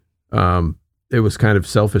 and it was kind of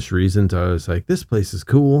selfish reasons. I was like, this place is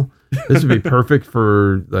cool. This would be perfect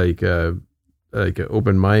for like an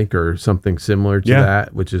open mic or something similar to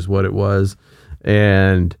that, which is what it was,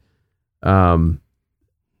 and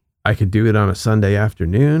I could do it on a Sunday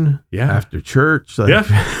afternoon after church. Like,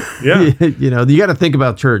 yeah. You know, you got to think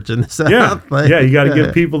about church in the South. Yeah, you got to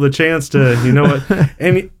give people the chance to, you know what?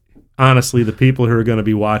 And honestly, the people who are going to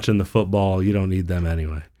be watching the football, you don't need them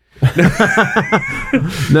anyway.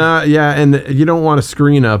 No, yeah, and you don't want to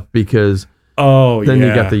screen up because then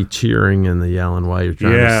you got the cheering and the yelling while you're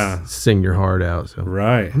trying to sing your heart out. So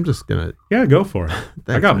I'm just gonna go for it.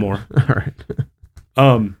 I got more. All right.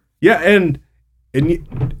 And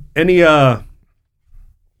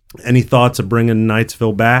any thoughts of bringing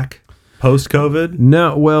Knightsville back post COVID?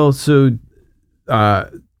 No, well, so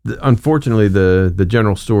unfortunately the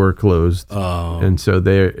general store closed, and so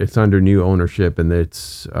it's under new ownership, and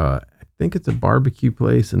it's I think it's a barbecue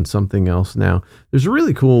place and something else now. There's a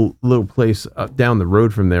really cool little place down the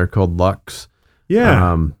road from there called Lux.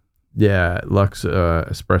 Lux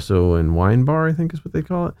Espresso and Wine Bar, I think is what they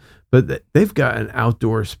call it. But they've got an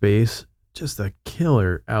outdoor space, just a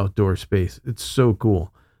killer outdoor space. It's so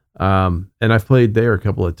cool. And I've played there a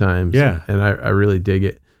couple of times. Yeah. And I really dig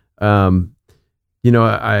it.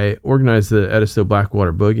 I organized the Edisto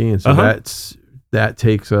Blackwater Boogie, and so that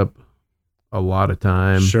takes up a lot of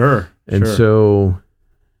time. Sure. And so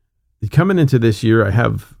coming into this year, I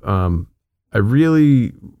have, I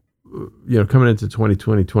really, coming into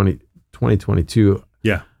 2022.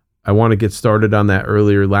 Yeah. I want to get started on that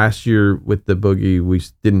earlier. Last year with the Boogie,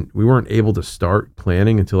 we weren't able to start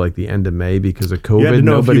planning until like the end of May because of COVID. You had to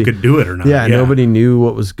know if you could do it or not. Yeah. Nobody knew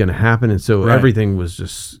what was going to happen. And so everything was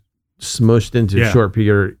just smushed into a short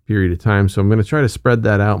period of time. So I'm going to try to spread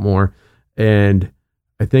that out more. And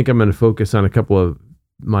I think I'm going to focus on a couple of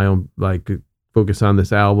my own, focus on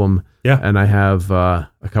this album. Yeah. And I have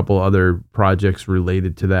a couple other projects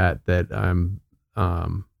related to that I'm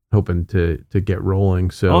hoping to get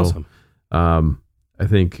rolling. So awesome. I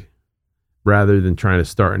think rather than trying to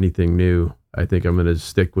start anything new, I think I'm going to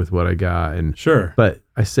stick with what I got. And but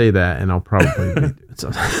I say that and I'll probably be doing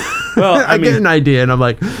something. Well, I get an idea and I'm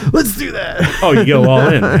like, let's do that. Oh, you go all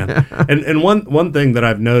in, man. And one thing that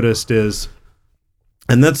I've noticed is,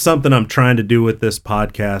 and that's something I'm trying to do with this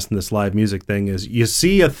podcast and this live music thing, is you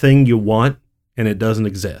see a thing you want and it doesn't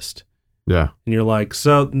exist. Yeah. And you're like,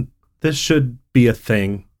 so this should be a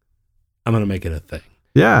thing. I'm going to make it a thing.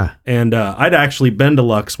 Yeah. And I'd actually been to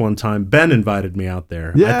Lux one time. Ben invited me out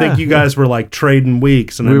there. Yeah. I think you guys were like trading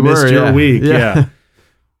weeks and I missed your week. Yeah.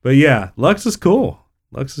 But yeah, Lux is cool.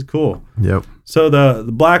 Yep. So the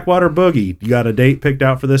Blackwater Boogie, you got a date picked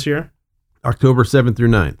out for this year? October 7th through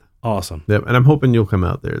 9th. Awesome. Yep. And I'm hoping you'll come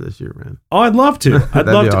out there this year, man. Oh, I'd love to. I'd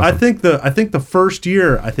love to. Awesome. I think the first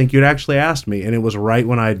year, I think you'd actually asked me, and it was right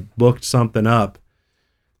when I booked something up.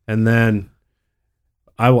 And then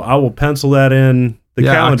I will pencil that in the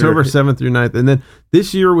calendar. October 7th through 9th. And then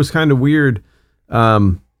this year was kind of weird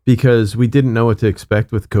because we didn't know what to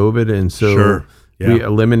expect with COVID. And so we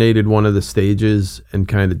eliminated one of the stages and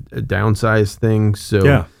kind of downsized things.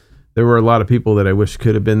 So there were a lot of people that I wish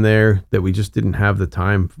could have been there that we just didn't have the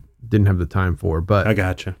time for. But I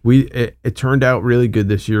gotcha. It turned out really good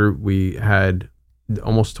this year. We had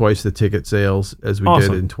almost twice the ticket sales as we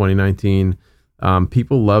did in 2019.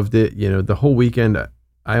 People loved it. The whole weekend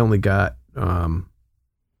I only got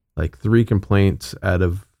like 3 complaints out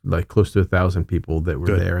of like close to 1,000 people that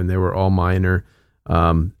were there, and they were all minor.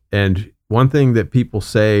 And one thing that people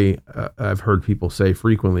say, I've heard people say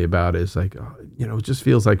frequently about it is like, it just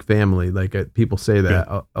feels like family. Like people say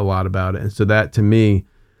that a lot about it. And so that to me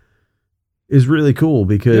is really cool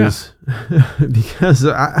because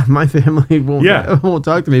my family won't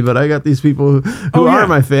talk to me, but I got these people who are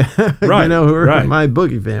my family, who are my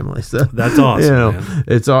Boogie family. So that's awesome. Man.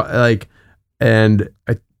 It's all like, and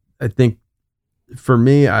I think for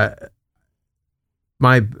me, probably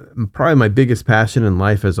my biggest passion in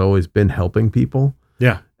life has always been helping people.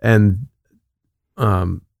 Yeah. And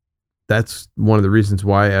that's one of the reasons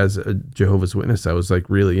why as a Jehovah's Witness, I was like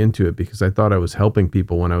really into it because I thought I was helping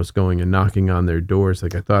people when I was going and knocking on their doors.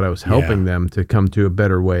 Like I thought I was helping them to come to a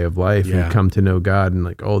better way of life and come to know God and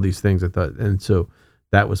like all these things I thought. And so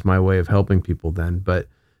that was my way of helping people then. But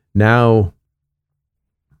now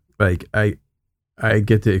like I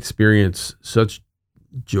get to experience such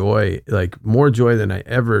joy, like more joy than I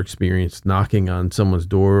ever experienced knocking on someone's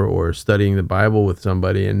door or studying the Bible with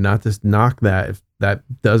somebody, and not just knock that. If that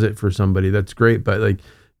does it for somebody, that's great. But like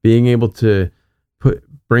being able to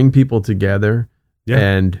bring people together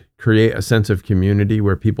and create a sense of community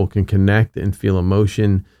where people can connect and feel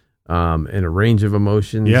emotion and a range of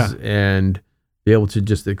emotions and be able to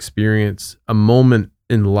just experience a moment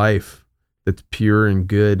in life that's pure and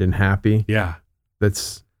good and happy. Yeah.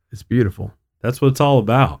 It's beautiful. That's what it's all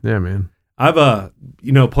about. Yeah, man. I've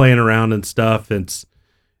playing around and stuff. It's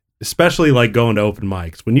especially like going to open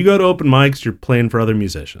mics. When you go to open mics, you're playing for other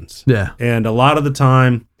musicians. Yeah. And a lot of the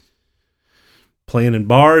time playing in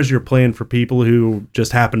bars, you're playing for people who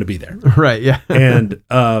just happen to be there. Right. Yeah. And,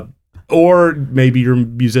 or maybe your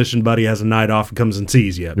musician buddy has a night off and comes and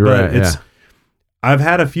sees you. But I've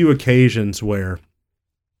had a few occasions where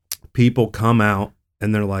people come out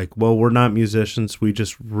and they're like, well, we're not musicians. We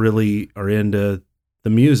just really are into the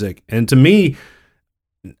music. And to me,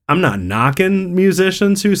 I'm not knocking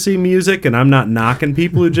musicians who see music, and I'm not knocking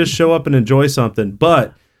people who just show up and enjoy something.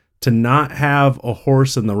 But to not have a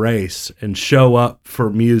horse in the race and show up for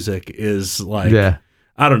music is like,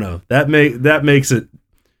 I don't know. That makes it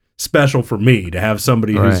special for me to have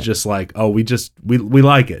somebody who's just like, oh, we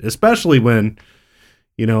like it. Especially when,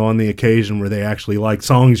 on the occasion where they actually like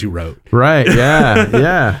songs you wrote. Right. Yeah.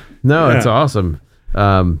 Yeah. No, it's awesome.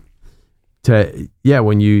 When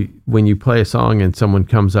you play a song and someone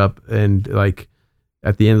comes up and like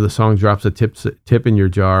at the end of the song drops a tip in your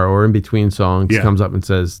jar, or in between songs comes up and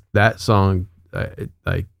says that song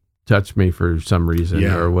like touched me for some reason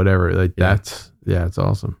or whatever. Like that's it's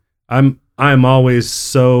awesome. I'm always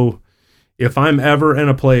so, if I'm ever in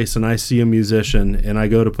a place and I see a musician and I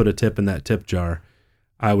go to put a tip in that tip jar,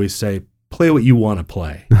 I always say, play what you want to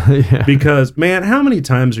play. Because man, how many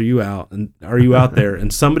times are you out there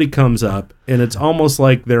and somebody comes up and it's almost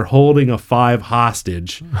like they're holding a 5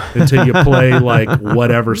 hostage until you play like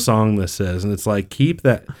whatever song this is. And it's like, keep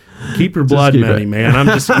your blood money, man. I'm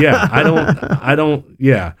just, I don't,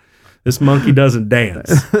 this monkey doesn't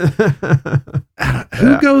dance.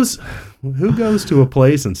 Who goes to a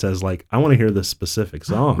place and says like, I want to hear this specific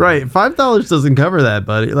song? Right. $5 doesn't cover that,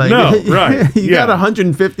 buddy. Like, no, right. You got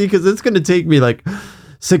 150 because it's going to take me like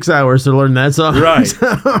 6 hours to learn that song. Right.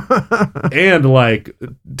 And like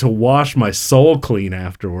to wash my soul clean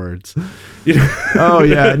afterwards. Oh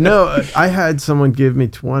yeah. No, I had someone give me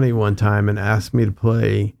 20 one time and ask me to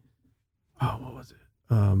play. Oh, what was it?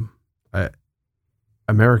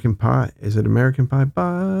 American Pie. Is it American Pie?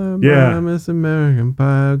 Bye, yeah. Miss American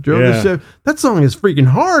Pie. Drove the ship. That song is freaking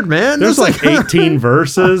hard, man. There's like 18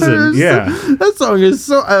 verses, and that song is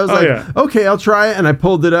so. I was okay, I'll try it, and I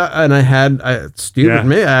pulled it up, and I had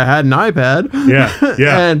me, I had an iPad,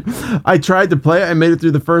 and I tried to play it. I made it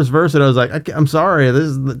through the first verse, and I was like, I'm sorry,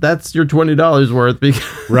 that's your $20 worth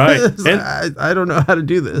because and I don't know how to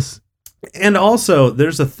do this. And also,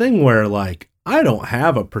 there's a thing where like, I don't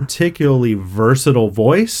have a particularly versatile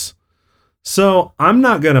voice, so I'm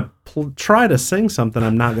not going to try to sing something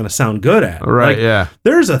I'm not going to sound good at. Right,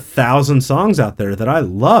 There's 1,000 songs out there that I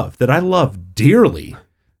love dearly,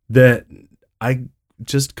 that I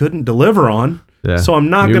just couldn't deliver on, so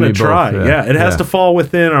I'm not going to try. It has to fall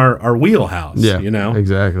within our wheelhouse,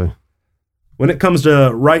 Exactly. When it comes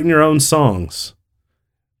to writing your own songs,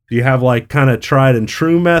 do you have like kind of tried and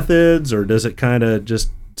true methods, or does it kind of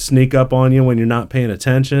just sneak up on you when you're not paying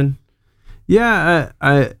attention?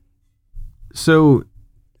 So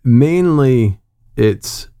mainly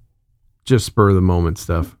it's just spur of the moment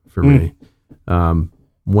stuff for me.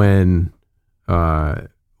 When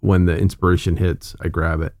the inspiration hits, I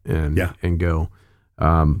grab it and go.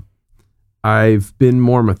 I've been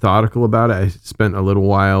more methodical about it. I spent a little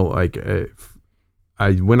while, like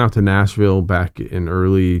I went out to Nashville back in the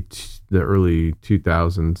early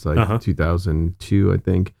 2000s, like 2002, I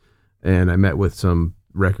think. And I met with some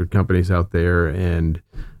record companies out there, and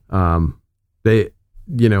they,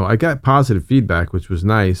 I got positive feedback, which was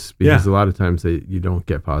nice because a lot of times you don't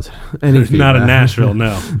get positive any feedback. Not in Nashville,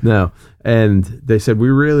 no. No. And they said, we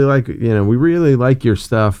really like your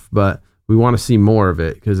stuff, but we want to see more of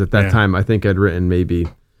it. Because at that time, I think I'd written maybe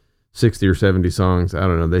 60 or 70 songs. I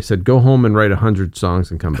don't know. They said, go home and write 100 songs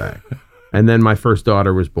and come back. And then my first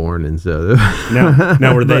daughter was born, and so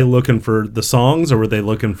now were they looking for the songs, or were they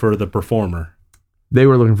looking for the performer? They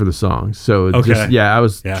were looking for the songs. So I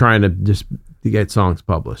was trying to just get songs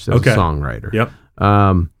published as a songwriter. Yep.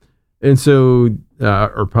 And so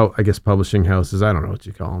I guess publishing houses, I don't know what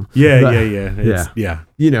you call them. Yeah.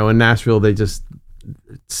 In Nashville they just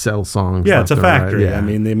sell songs. Yeah, it's a factory. Right. I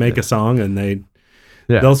mean, they make a song and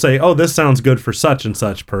they'll say, "Oh, this sounds good for such and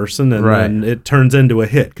such person," and then it turns into a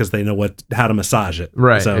hit because they know how to massage it.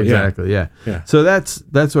 Right. So, exactly. Yeah. So that's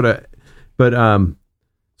what so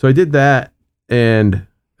I did that, and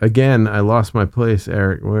again I lost my place,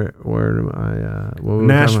 Eric. Where am I?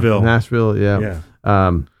 Nashville. Nashville. Yeah.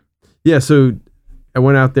 So I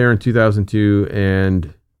went out there in 2002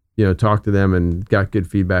 and talked to them and got good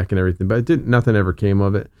feedback and everything, but nothing ever came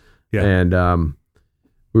of it. Yeah. And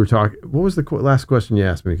we were talking. What was the last question you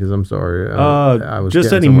asked me? Because I'm sorry. I was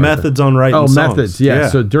just any methods on writing songs. Methods. Yeah.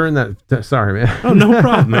 So during that, sorry, man. Oh, no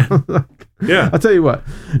problem, man. Yeah. I'll tell you what.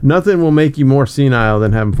 Nothing will make you more senile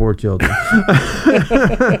than having 4 children. I'll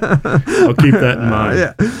keep that in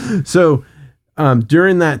mind. So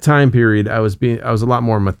during that time period, I was a lot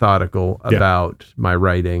more methodical about my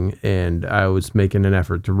writing, and I was making an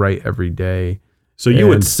effort to write every day. So you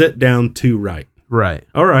would sit down to write. Right.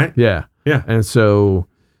 All right. Yeah. Yeah. And so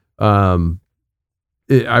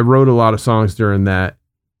I wrote a lot of songs during that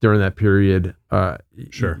period.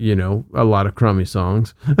 Sure. A lot of crummy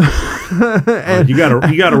songs. And you gotta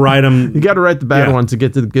write them. You gotta write the bad ones to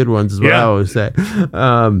get to the good ones, is what I always say.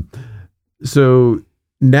 So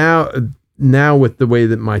now with the way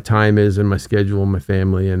that my time is and my schedule and my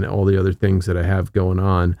family and all the other things that I have going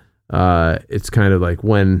on, it's kind of like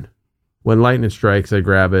when lightning strikes, I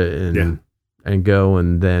grab it and go,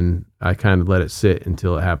 and then I kind of let it sit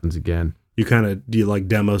until it happens again. Do you like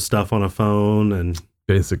demo stuff on a phone and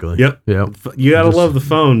basically? Yep. You gotta love the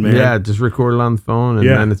phone, man. Yeah, just record it on the phone, and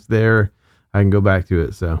then it's there. I can go back to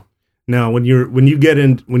it. So now when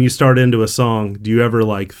you start into a song, do you ever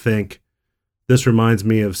like think this reminds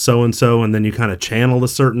me of so and so, and then you kind of channel a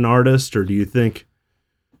certain artist, or do you think?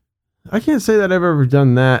 I can't say that I've ever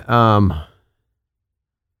done that. I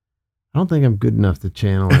don't think I'm good enough to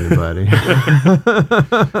channel anybody.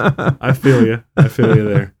 I feel you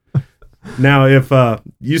there. Now, if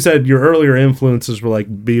you said your earlier influences were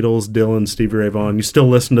like Beatles, Dylan, Stevie Ray Vaughan, you still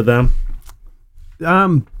listen to them?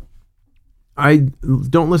 I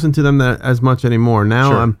don't listen to them as much anymore. Now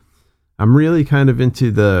sure. I'm really kind of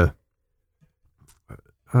into the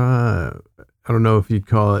I don't know if you'd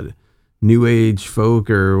call it new age folk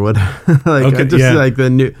or what. Like okay, like the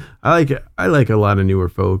new. I like a lot of newer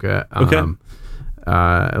folk. Okay.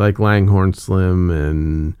 I like Langhorne Slim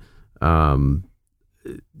and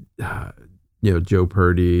Joe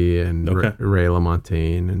Purdy and Ray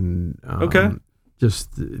LaMontagne and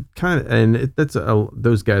just kind of, and that's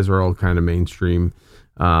those guys are all kind of mainstream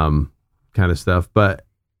kind of stuff. But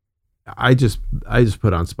I just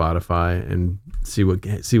put on Spotify and see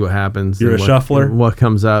what happens. You're a shuffler. What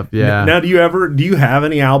comes up? Yeah. Now, do you have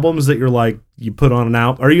any albums that you're like you put on an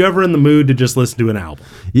album? Are you ever in the mood to just listen to an album?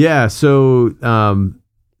 Yeah. So in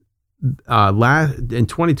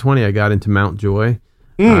 2020, I got into Mount Joy.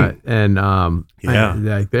 That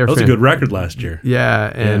was a good record last year.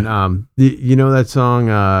 Yeah, and you know that song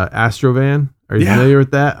Astrovan? Are you familiar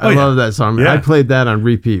with that? I love that song. Yeah. I played that on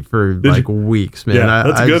repeat for weeks, man. Yeah,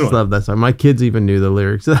 that's a good one. Love that song. My kids even knew the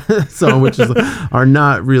lyrics of that song, which are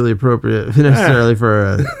not really appropriate necessarily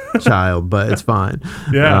for a child, but it's fine.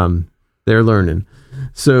 Yeah, they're learning.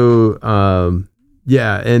 So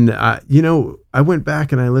and I went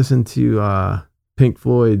back and I listened to Pink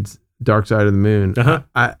Floyd's Dark Side of the Moon.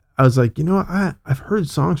 I was like, I've heard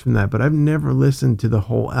songs from that, but I've never listened to the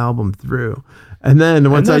whole album through. And then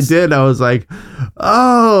once I did, I was like,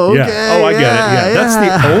 oh, okay. Yeah. Oh, I get it. Yeah.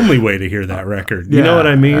 That's the only way to hear that record. You know what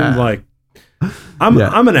I mean? Like,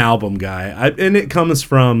 I'm an album guy. And it comes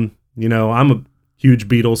from, I'm a huge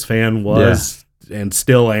Beatles fan, and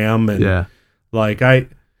still am. And like,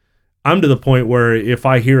 I'm to the point where if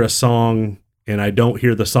I hear a song and I don't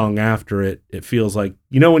hear the song after it, it feels like,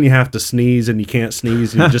 when you have to sneeze and you can't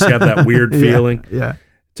sneeze and you just have that weird feeling. Yeah.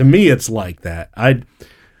 To me, it's like that.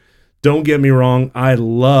 Don't get me wrong. I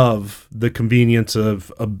love the convenience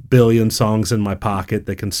of a billion songs in my pocket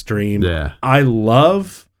that can stream. Yeah. I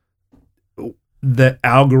love that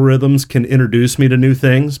algorithms can introduce me to new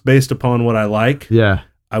things based upon what I like. Yeah.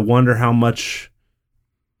 I wonder how much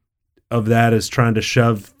of that is trying to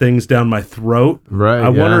shove things down my throat. Right. I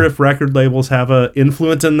wonder if record labels have an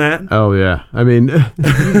influence in that. Oh yeah. I mean,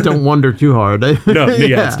 don't wonder too hard. No,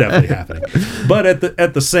 it's definitely happening. But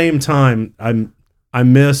at the same time, I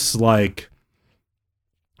miss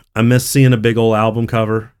seeing a big old album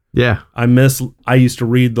cover. Yeah. I used to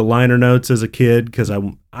read the liner notes as a kid because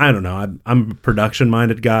I don't know, I'm a production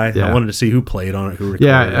minded guy. Yeah. I wanted to see who played on it, who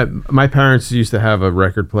recorded it. My parents used to have a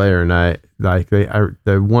record player, and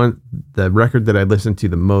the record that I listened to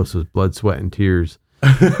the most was Blood, Sweat and Tears.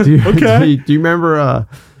 Do you remember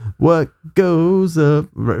what goes up,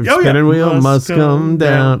 spinning wheel must come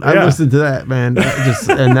down. I listened to that, man.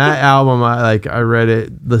 And that album, I read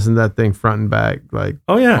it, listened to that thing front and back,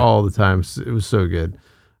 all the time. It was so good.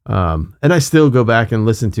 And I still go back and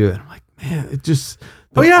listen to it. I'm like, man, it just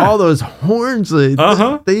all those horns, they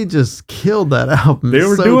just killed that album. They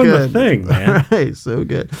were doing the thing, man. Right, so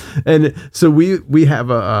good. And so we have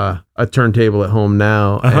a turntable at home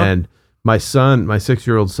now, and my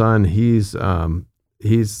 6-year-old son, he's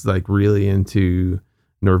like really into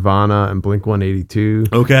Nirvana and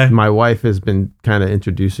Blink-182. Okay. My wife has been kind of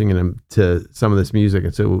introducing him to some of this music,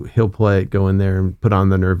 and so he'll go in there and put on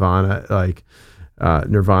the Nirvana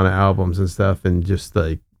albums and stuff, and just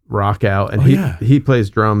like rock out. And he plays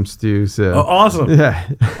drums too. So awesome. Yeah,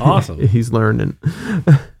 awesome. He's learning.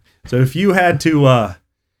 So if you had to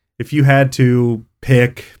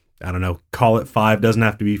pick, I don't know, call it 5. Doesn't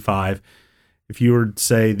have to be 5. If you were to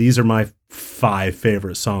say these are my 5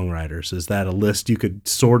 favorite songwriters, is that a list you could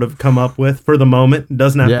sort of come up with for the moment? It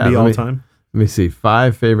doesn't have to be all time. Let me see.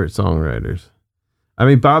 5 favorite songwriters. I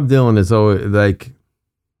mean, Bob Dylan is always like,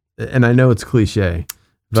 and I know it's cliche,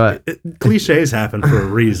 but cliches happen for a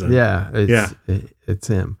reason. It's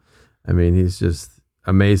him. I mean, he's just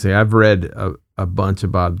amazing. I've read a bunch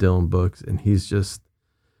of Bob Dylan books, and he's just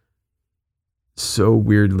so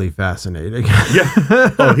weirdly fascinating. Yeah.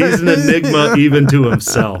 Oh, he's an enigma even to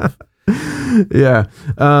himself. Yeah.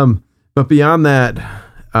 But beyond that,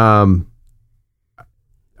 I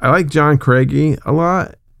like John Craigie a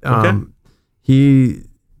lot.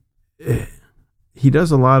 He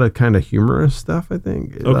does a lot of kind of humorous stuff, I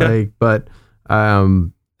think. Okay. But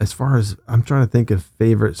as far as I'm trying to think of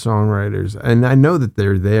favorite songwriters, and I know that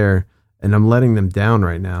they're there, and I'm letting them down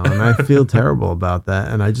right now, and I feel terrible about that.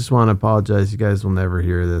 And I just want to apologize. You guys will never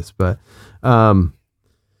hear this, but Bob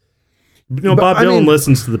Dylan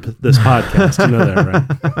listens to this podcast. You know that, right?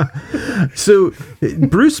 So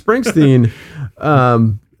Bruce Springsteen,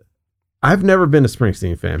 I've never been a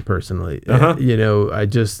Springsteen fan personally. You know,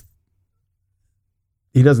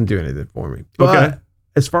 he doesn't do anything for me. But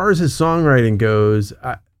as far as his songwriting goes,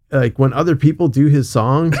 like when other people do his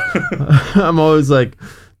songs, I'm always like,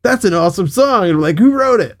 that's an awesome song. And I'm like, who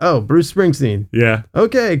wrote it? Oh, Bruce Springsteen. Yeah.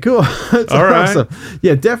 Okay, cool. That's awesome.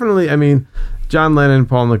 Yeah, definitely. I mean, John Lennon,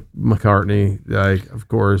 Paul McCartney, like, of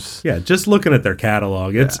course. Yeah, just looking at their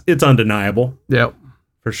catalog, it's undeniable. Yep.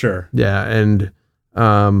 For sure. Yeah, and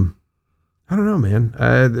I don't know, man.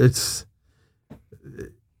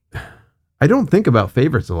 I don't think about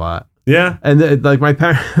favorites a lot. Yeah. And like my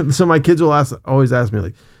parents, so my kids will always ask me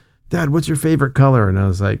like, Dad, what's your favorite color? And I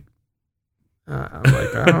was like,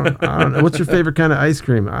 I don't know. What's your favorite kind of ice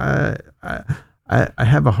cream? I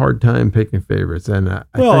have a hard time picking favorites, and I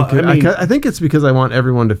think it's because I want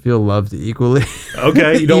everyone to feel loved equally.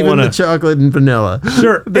 Okay, you don't want the chocolate and vanilla.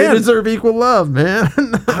 Sure, they deserve equal love, man.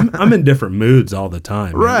 I'm in different moods all the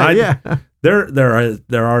time. Right? Yeah.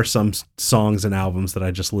 There are some songs and albums that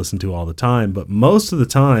I just listen to all the time, but most of the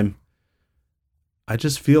time, I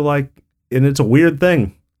just feel like, and it's a weird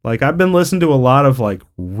thing. Like I've been listening to a lot of like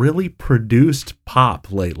really produced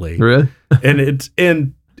pop lately. Really? And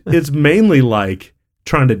it's mainly like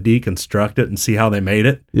trying to deconstruct it and see how they made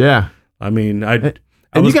it. Yeah. I mean,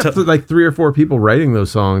 you got like 3 or 4 people writing those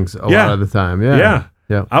songs a lot of the time. Yeah.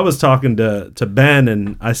 Yeah. I was talking to Ben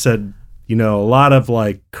and I said, you know, a lot of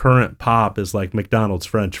like current pop is like McDonald's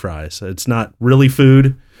French fries. It's not really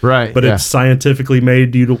food. Right. But it's scientifically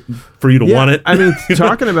made for you to want it. I mean,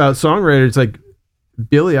 talking about songwriters, like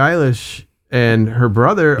Billie Eilish and her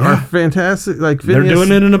brother are fantastic. Like they're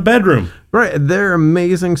doing it in a bedroom, right? They're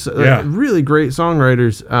amazing, really great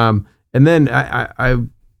songwriters. And then I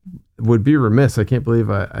would be remiss. I can't believe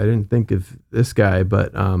I didn't think of this guy,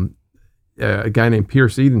 but a guy named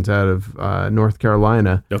Pierce Edens out of North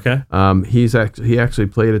Carolina. Okay, he actually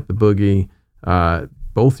played at the Boogie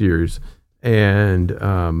both years,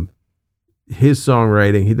 and his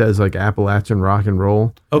songwriting, he does like Appalachian rock and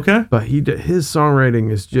roll. Okay. But his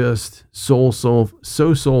songwriting is just so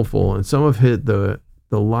soulful. And some of the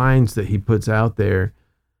lines that he puts out there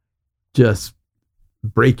just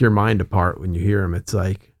break your mind apart when you hear them. It's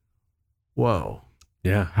like, whoa.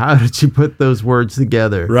 Yeah. How did you put those words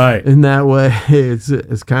together? Right. In that way?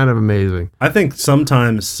 It's kind of amazing. I think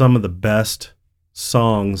sometimes some of the best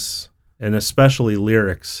songs, and especially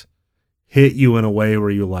lyrics, hit you in a way where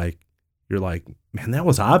you're like, man, that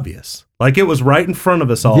was obvious. Like it was right in front of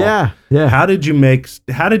us all. Yeah. Yeah. How did you make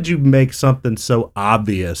something so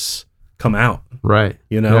obvious come out? Right.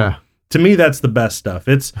 You know, yeah. To me, that's the best stuff.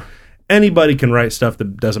 It's anybody can write stuff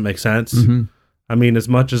that doesn't make sense. Mm-hmm. I mean, as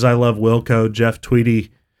much as I love Wilco, Jeff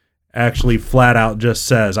Tweedy actually flat out just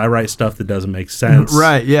says, I write stuff that doesn't make sense.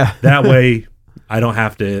 Right. Yeah. That way I don't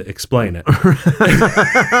have to explain it.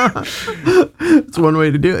 It's one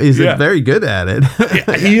way to do it. He's very good at it.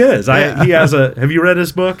 Yeah, he is. Have you read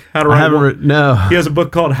his book? How to Write No. He has a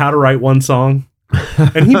book called How to Write One Song.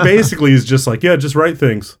 And he basically is just like, just write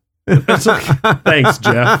things. It's like, thanks,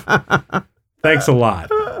 Jeff. Thanks a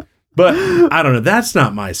lot. But I don't know. That's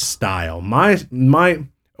not my style.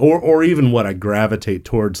 Or even what I gravitate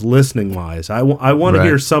towards listening wise. I want to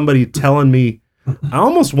hear somebody telling me. I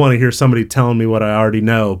almost want to hear somebody telling me what I already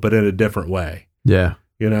know, but in a different way. Yeah.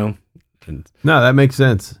 You know? No, that makes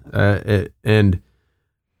sense. And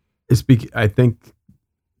I think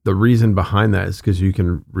the reason behind that is because you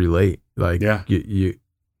can relate. Like,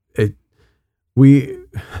 we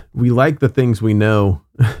like the things we know,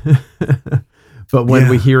 but when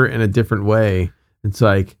we hear it in a different way, it's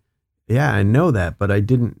like, I know that, but I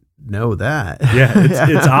didn't know that. Yeah,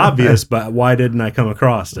 it's obvious, but why didn't I come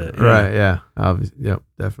across it? Right, yeah. Obviously, yep,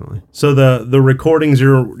 definitely. So the recordings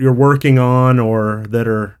you're working on or that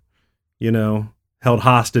are, held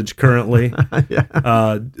hostage currently,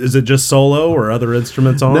 is it just solo or other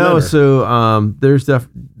instruments on it? No, so there's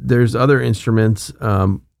other instruments.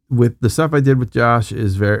 With the stuff I did with Josh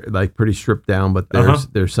is very pretty stripped down, but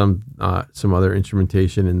there's some other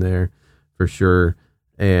instrumentation in there for sure.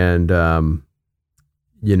 And I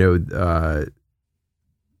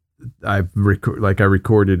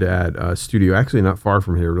recorded at a studio actually not far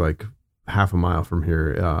from here, like half a mile from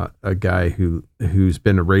here. A guy who's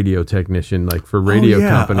been a radio technician for radio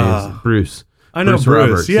companies, Bruce. I know Bruce.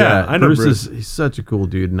 Roberts. Yeah, I know Bruce. He's such a cool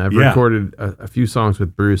dude, and I've recorded a few songs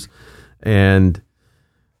with Bruce. And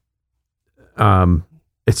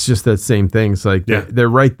it's just that same thing. It's like they're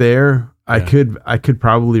right there. I could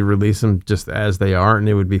probably release them just as they are and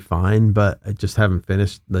it would be fine, but I just haven't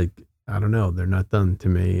finished. Like, I don't know. They're not done to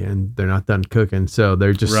me and they're not done cooking. So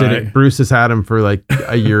they're just sitting. Bruce has had them for like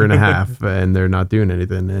a year and a half and they're not doing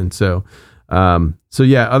anything. And so,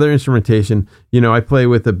 other instrumentation, I play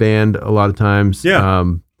with a band a lot of times. Yeah.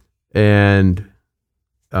 Bob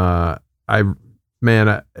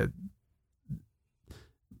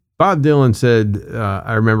Dylan said,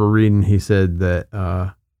 I remember reading, he said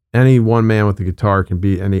that, any one man with a guitar can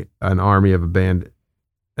beat an army of a band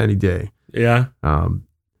any day. Yeah.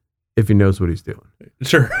 If he knows what he's doing.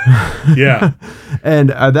 Sure. Yeah. And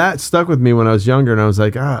that stuck with me when I was younger, and I was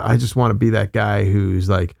like, I just want to be that guy who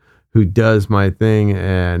does my thing,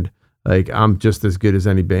 and like I'm just as good as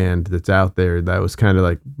any band that's out there. That was kind of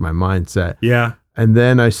like my mindset. Yeah. And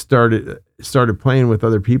then I started playing with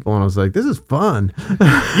other people, and I was like, this is fun.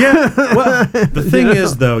 Yeah. Well, the thing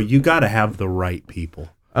is, though, you got to have the right people.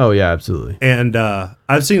 Oh yeah, absolutely. And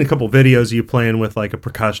I've seen a couple videos of you playing with like a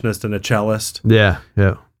percussionist and a cellist. Yeah,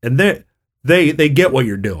 yeah. And they get what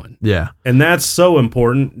you're doing. Yeah. And that's so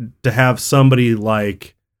important to have somebody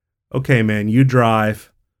like, okay, man, you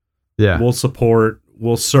drive. Yeah. We'll support.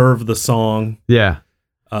 We'll serve the song. Yeah.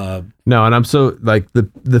 No, and I'm so like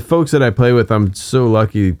the folks that I play with, I'm so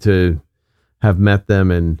lucky to have met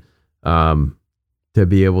them and to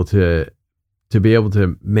be able to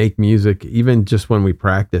make music, even just when we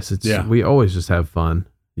practice. We always just have fun,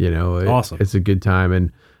 Awesome. It's a good time,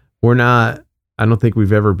 and I don't think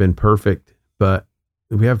we've ever been perfect, but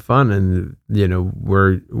we have fun, and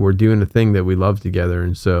we're doing a thing that we love together,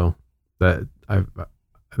 and so that I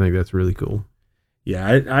think that's really cool.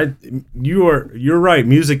 Yeah, you're right.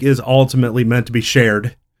 Music is ultimately meant to be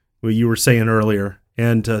shared, what you were saying earlier,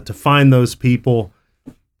 and to find those people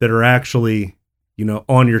that are actually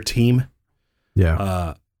on your team.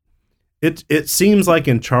 Yeah. It seems like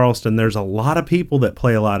in Charleston there's a lot of people that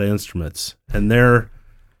play a lot of instruments, and they're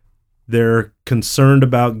concerned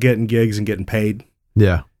about getting gigs and getting paid.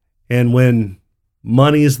 Yeah. And when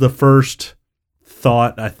money's the first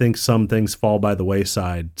thought, I think some things fall by the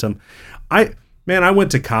wayside. I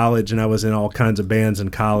went to college and I was in all kinds of bands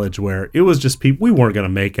in college where it was just people, we weren't going to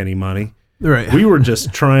make any money. Right. We were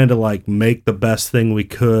just trying to like make the best thing we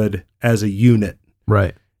could as a unit.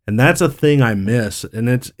 Right. And that's a thing I miss. And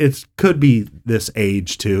it could be this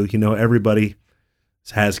age too. Everybody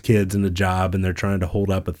has kids and a job and they're trying to hold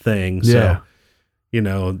up a thing. Yeah.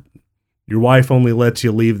 So, your wife only lets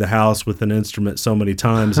you leave the house with an instrument so many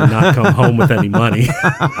times and not come home with any money.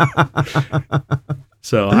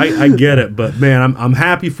 So I get it, but man, I'm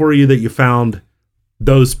happy for you that you found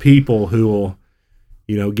those people who will,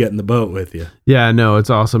 get in the boat with you. Yeah, no, it's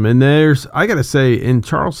awesome. And I got to say, in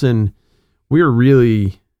Charleston, we're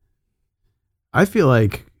really, I feel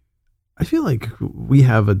like we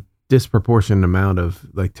have a disproportionate amount of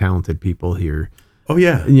like talented people here. Oh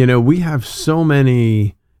yeah. We have so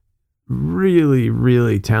many really,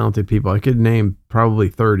 really talented people. I could name probably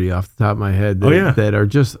 30 off the top of my head that are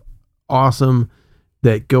just awesome,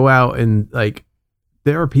 that go out and like,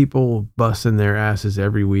 there are people busting their asses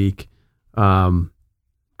every week,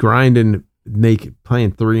 grinding,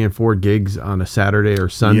 playing 3 and 4 gigs on a Saturday or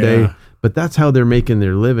Sunday. Yeah. But that's how they're making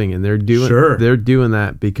their living, and they're doing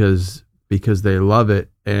that because they love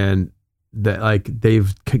it, and that like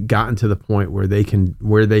they've gotten to the point where they can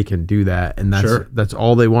do that, and that's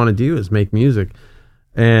all they want to do is make music.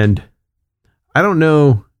 And I don't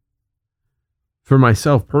know for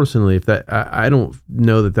myself personally if that I don't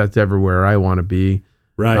know that that's ever where I want to be.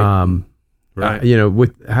 Right. Right.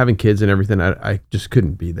 With having kids and everything, I just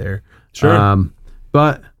couldn't be there. Sure.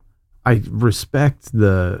 But I respect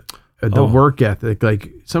the work ethic.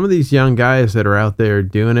 Like some of these young guys that are out there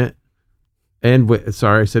doing it. And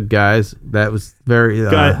sorry, I said guys. That was very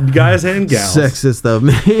guys and gals. Sexist of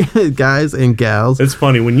me. Guys and gals. It's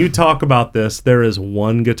funny when you talk about this. There is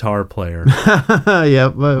one guitar player.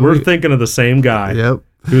 Yep. We're thinking of the same guy. Yep.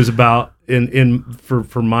 Who's about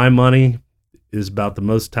for my money is about the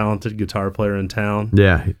most talented guitar player in town.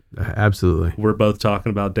 Yeah, absolutely. We're both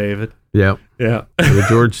talking about David. Yep. Yeah.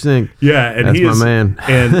 George Sink. Yeah, and that's my man.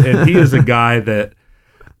 and he is a guy that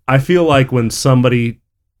I feel like when somebody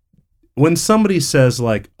says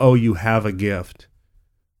like, "Oh, you have a gift,"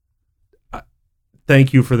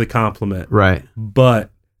 thank you for the compliment. Right.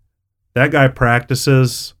 But that guy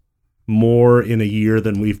practices more in a year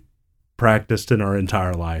than we've practiced in our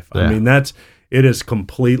entire life. Yeah. I mean, it is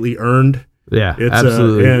completely earned. Yeah, it's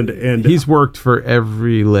absolutely. And he's worked for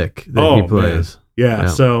every lick that he plays. Man. Yeah.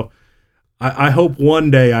 So I hope one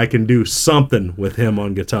day I can do something with him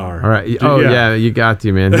on guitar. All right. Oh yeah, you got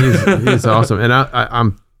to, man. He's awesome, and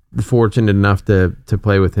I'm fortunate enough to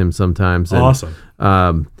play with him sometimes. And,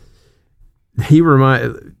 awesome.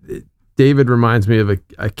 David reminds me of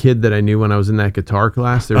a kid that I knew when I was in that guitar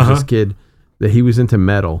class. There was this kid that he was into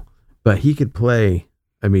metal, but he could play,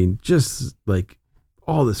 I mean, just like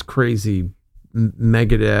all this crazy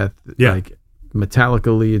Megadeth, like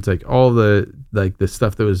Metallica leads, like all the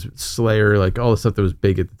stuff that was Slayer, like all the stuff that was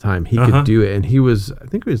big at the time. He could do it. And I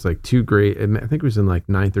think he was like 2 grade. I think he was in like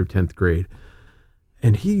 9th or 10th grade.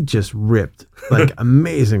 And he just ripped like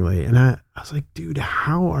amazingly. And I was like, dude,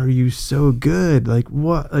 how are you so good? Like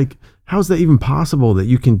what, like, how's that even possible that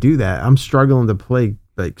you can do that? I'm struggling to play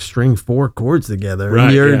like string 4 chords together. Right,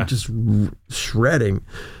 and you're just shredding.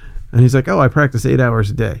 And he's like, oh, I practice 8 hours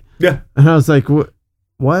a day. Yeah. And I was like,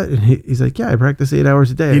 what? And he's like, yeah, I practice 8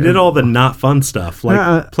 hours a day. He did all the not fun stuff,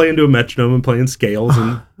 like playing to a metronome and playing scales,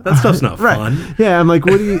 and that stuff's not fun. Yeah. I'm like,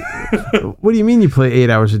 what do you mean you play 8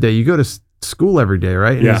 hours a day? You go to school every day,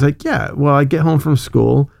 right? And he's like, yeah, well, I get home from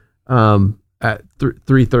school at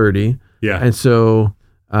 3:30. Yeah. And so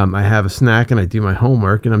I have a snack and I do my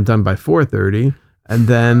homework and I'm done by 4:30. And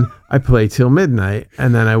then I play till midnight,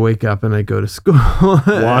 and then I wake up and I go to school.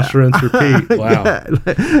 Wash, rinse, repeat. Wow.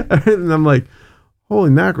 And I'm like, holy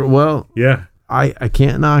mackerel. Well, I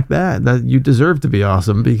can't knock that. That you deserve to be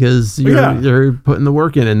awesome because you're putting the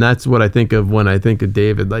work in. And that's what I think of when I think of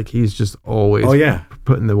David. Like he's just always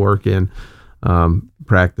putting the work in,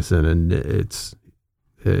 practicing, and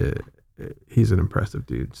he's an impressive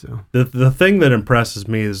dude. So the thing that impresses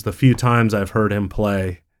me is the few times I've heard him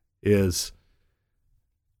play is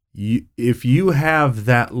if you have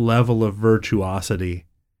that level of virtuosity,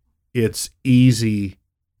 it's easy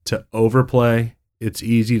to overplay. It's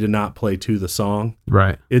easy to not play to the song.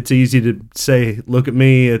 Right. It's easy to say, look at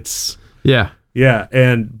me. It's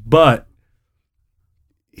but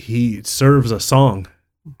he serves a song.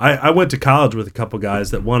 I went to college with a couple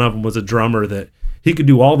guys that one of them was a drummer that he could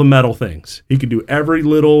do all the metal things. He could do every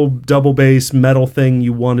little double bass metal thing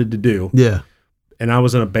you wanted to do. Yeah. And I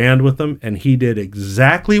was in a band with him, and he did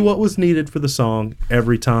exactly what was needed for the song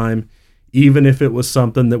every time, even if it was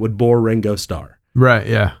something that would bore Ringo Starr. Right.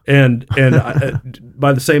 Yeah. And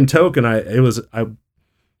by the same token, I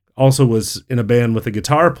also was in a band with a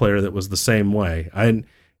guitar player that was the same way.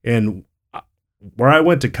 And where I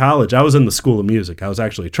went to college, I was in the School of Music. I was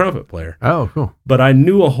actually a trumpet player. Oh, cool. But I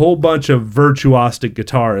knew a whole bunch of virtuosic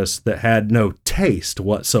guitarists that had no taste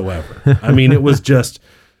whatsoever. I mean, it was just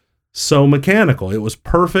so mechanical. It was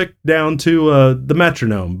perfect down to the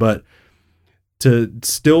metronome, but to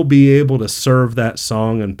still be able to serve that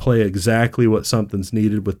song and play exactly what something's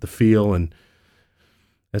needed with the feel, and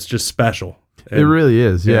it's just special. And, it really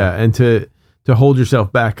is, yeah. And to hold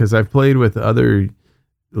yourself back, because I've played with other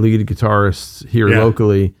lead guitarists here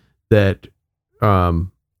locally that,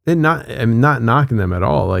 and I'm not knocking them at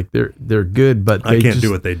all. Like they're good, but I can't do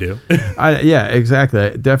what they do. Yeah, exactly. I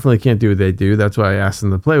definitely can't do what they do. That's why I asked them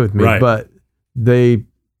to play with me. Right. But they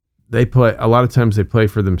play a lot of times. They play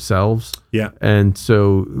for themselves. Yeah. And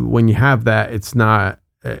so when you have that, it's not,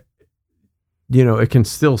 it can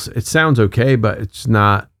still, it sounds okay, but it's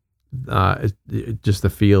not, it just the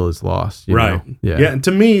feel is lost. You know? Yeah. Yeah. And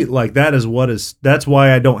to me, like that's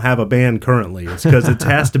why I don't have a band currently. It's because it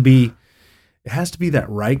has to be that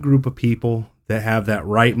right group of people that have that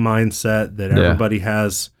right mindset, that everybody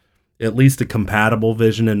has at least a compatible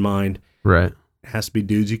vision in mind. Right. It has to be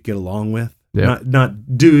dudes you can get along with. Yeah.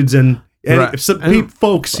 Not dudes and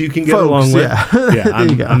folks you can get along with. Yeah,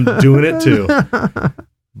 I'm doing it too.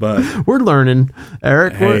 But we're learning,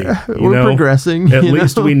 Eric. Hey, we're progressing. At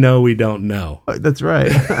least we know we don't know. That's right.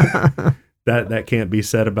 That can't be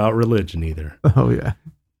said about religion either. Oh yeah.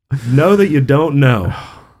 Know that you don't know.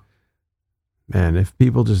 Man, if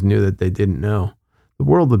people just knew that they didn't know, the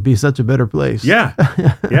world would be such a better place. Yeah.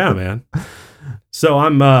 Yeah, man. So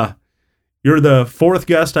you're the 4th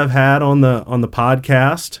guest I've had on the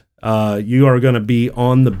podcast. You are going to be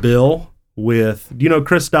on the bill with, do you know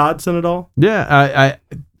Chris Dodson at all? Yeah,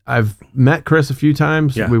 I've met Chris a few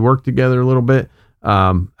times. Yeah. We worked together a little bit.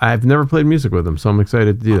 I've never played music with him, so I'm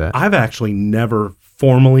excited to do that. I've actually never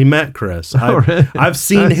formally met Chris. Really? I've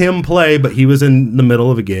seen him play, but he was in the middle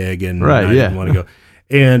of a gig and I didn't want to go.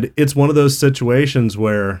 And it's one of those situations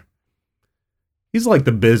where he's like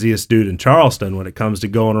the busiest dude in Charleston when it comes to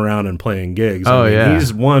going around and playing gigs.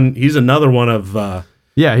 He's another one of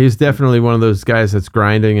he's definitely one of those guys that's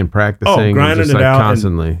grinding and practicing, grinding and just, it out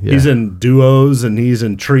constantly. Yeah. He's in duos and he's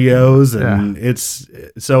in trios, and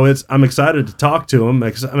I'm excited to talk to him.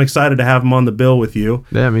 I'm excited to have him on the bill with you.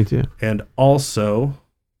 Yeah, me too. And also,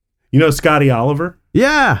 You know Scotty Oliver?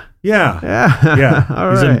 Yeah.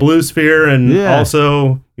 Yeah. He's in Blue Sphere and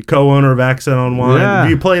also co-owner of Accent on Wine. Have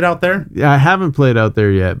you played out there? Yeah, I haven't played out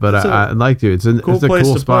there yet, but I'd like to. It's a cool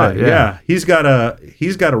spot. Play. Yeah. He's got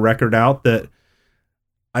a record out that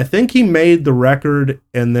I think he made the record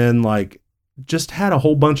and then like just had a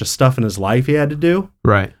whole bunch of stuff in his life he had to do.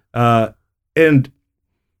 Right. And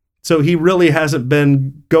so he really hasn't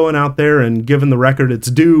been going out there and giving the record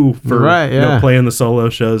its due for playing the solo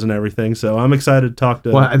shows and everything. So I'm excited to talk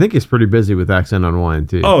to. Well, I think he's pretty busy with Accent on Wine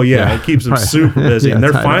too. Oh yeah, it keeps him super busy, and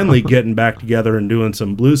they're finally getting back together and doing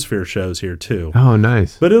some Blue Sphere shows here too. Oh,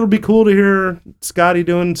 nice. But it'll be cool to hear Scotty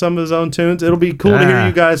doing some of his own tunes. It'll be cool to hear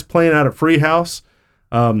you guys playing out at Free House.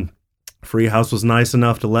 Free House was nice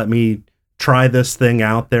enough to let me try this thing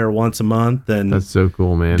out there once a month, and that's so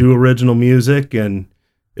cool, man. Do original music and.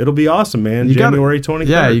 It'll be awesome, man. January 23rd.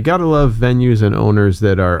 Yeah, you got to love venues and owners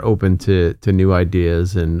that are open to new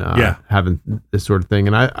ideas and having this sort of thing.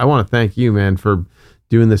 And I want to thank you, man, for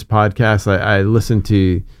doing this podcast. I listened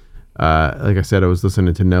to, like I said, I was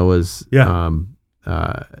listening to Noah's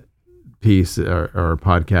piece or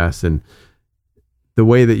podcast, and the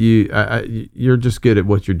way that you're just good at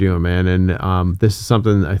what you're doing, man. And this is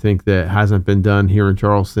something I think that hasn't been done here in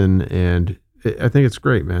Charleston, and I think it's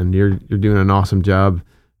great, man. You're doing an awesome job.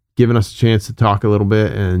 Giving us a chance to talk a little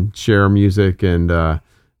bit and share music and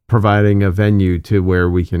providing a venue to where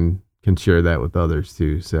we can share that with others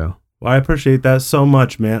too. So, well, I appreciate that so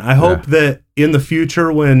much, man. I hope that in the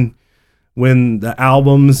future, when the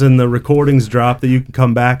albums and the recordings drop, that you can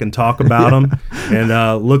come back and talk about them.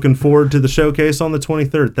 And looking forward to the showcase on the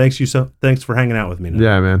 23rd. Thanks for hanging out with me.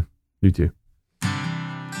 Yeah, man. You too.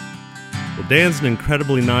 Well, Dan's an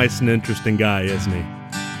incredibly nice and interesting guy, isn't he?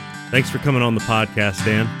 Thanks for coming on the podcast,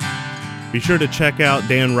 Dan. Be sure to check out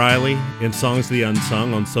Dan Riley in Songs of the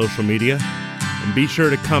Unsung on social media. And be sure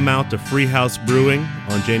to come out to Free House Brewing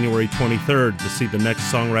on January 23rd to see the next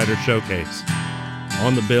Songwriter Showcase.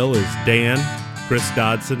 On the bill is Dan, Chris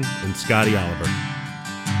Dodson, and Scotty Oliver.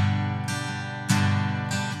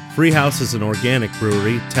 Free House is an organic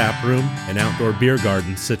brewery, tap room, and outdoor beer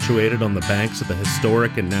garden situated on the banks of the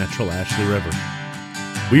historic and natural Ashley River.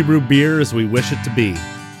 We brew beer as we wish it to be.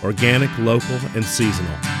 Organic, local, and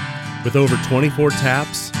seasonal. With over 24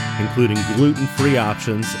 taps, including gluten-free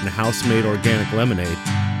options and house-made organic lemonade,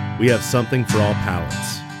 we have something for all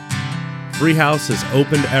palates. Free House is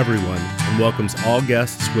open to everyone and welcomes all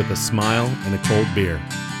guests with a smile and a cold beer.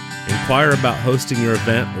 Inquire about hosting your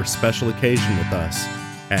event or special occasion with us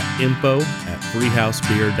at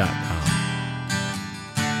info@freehousebeer.com.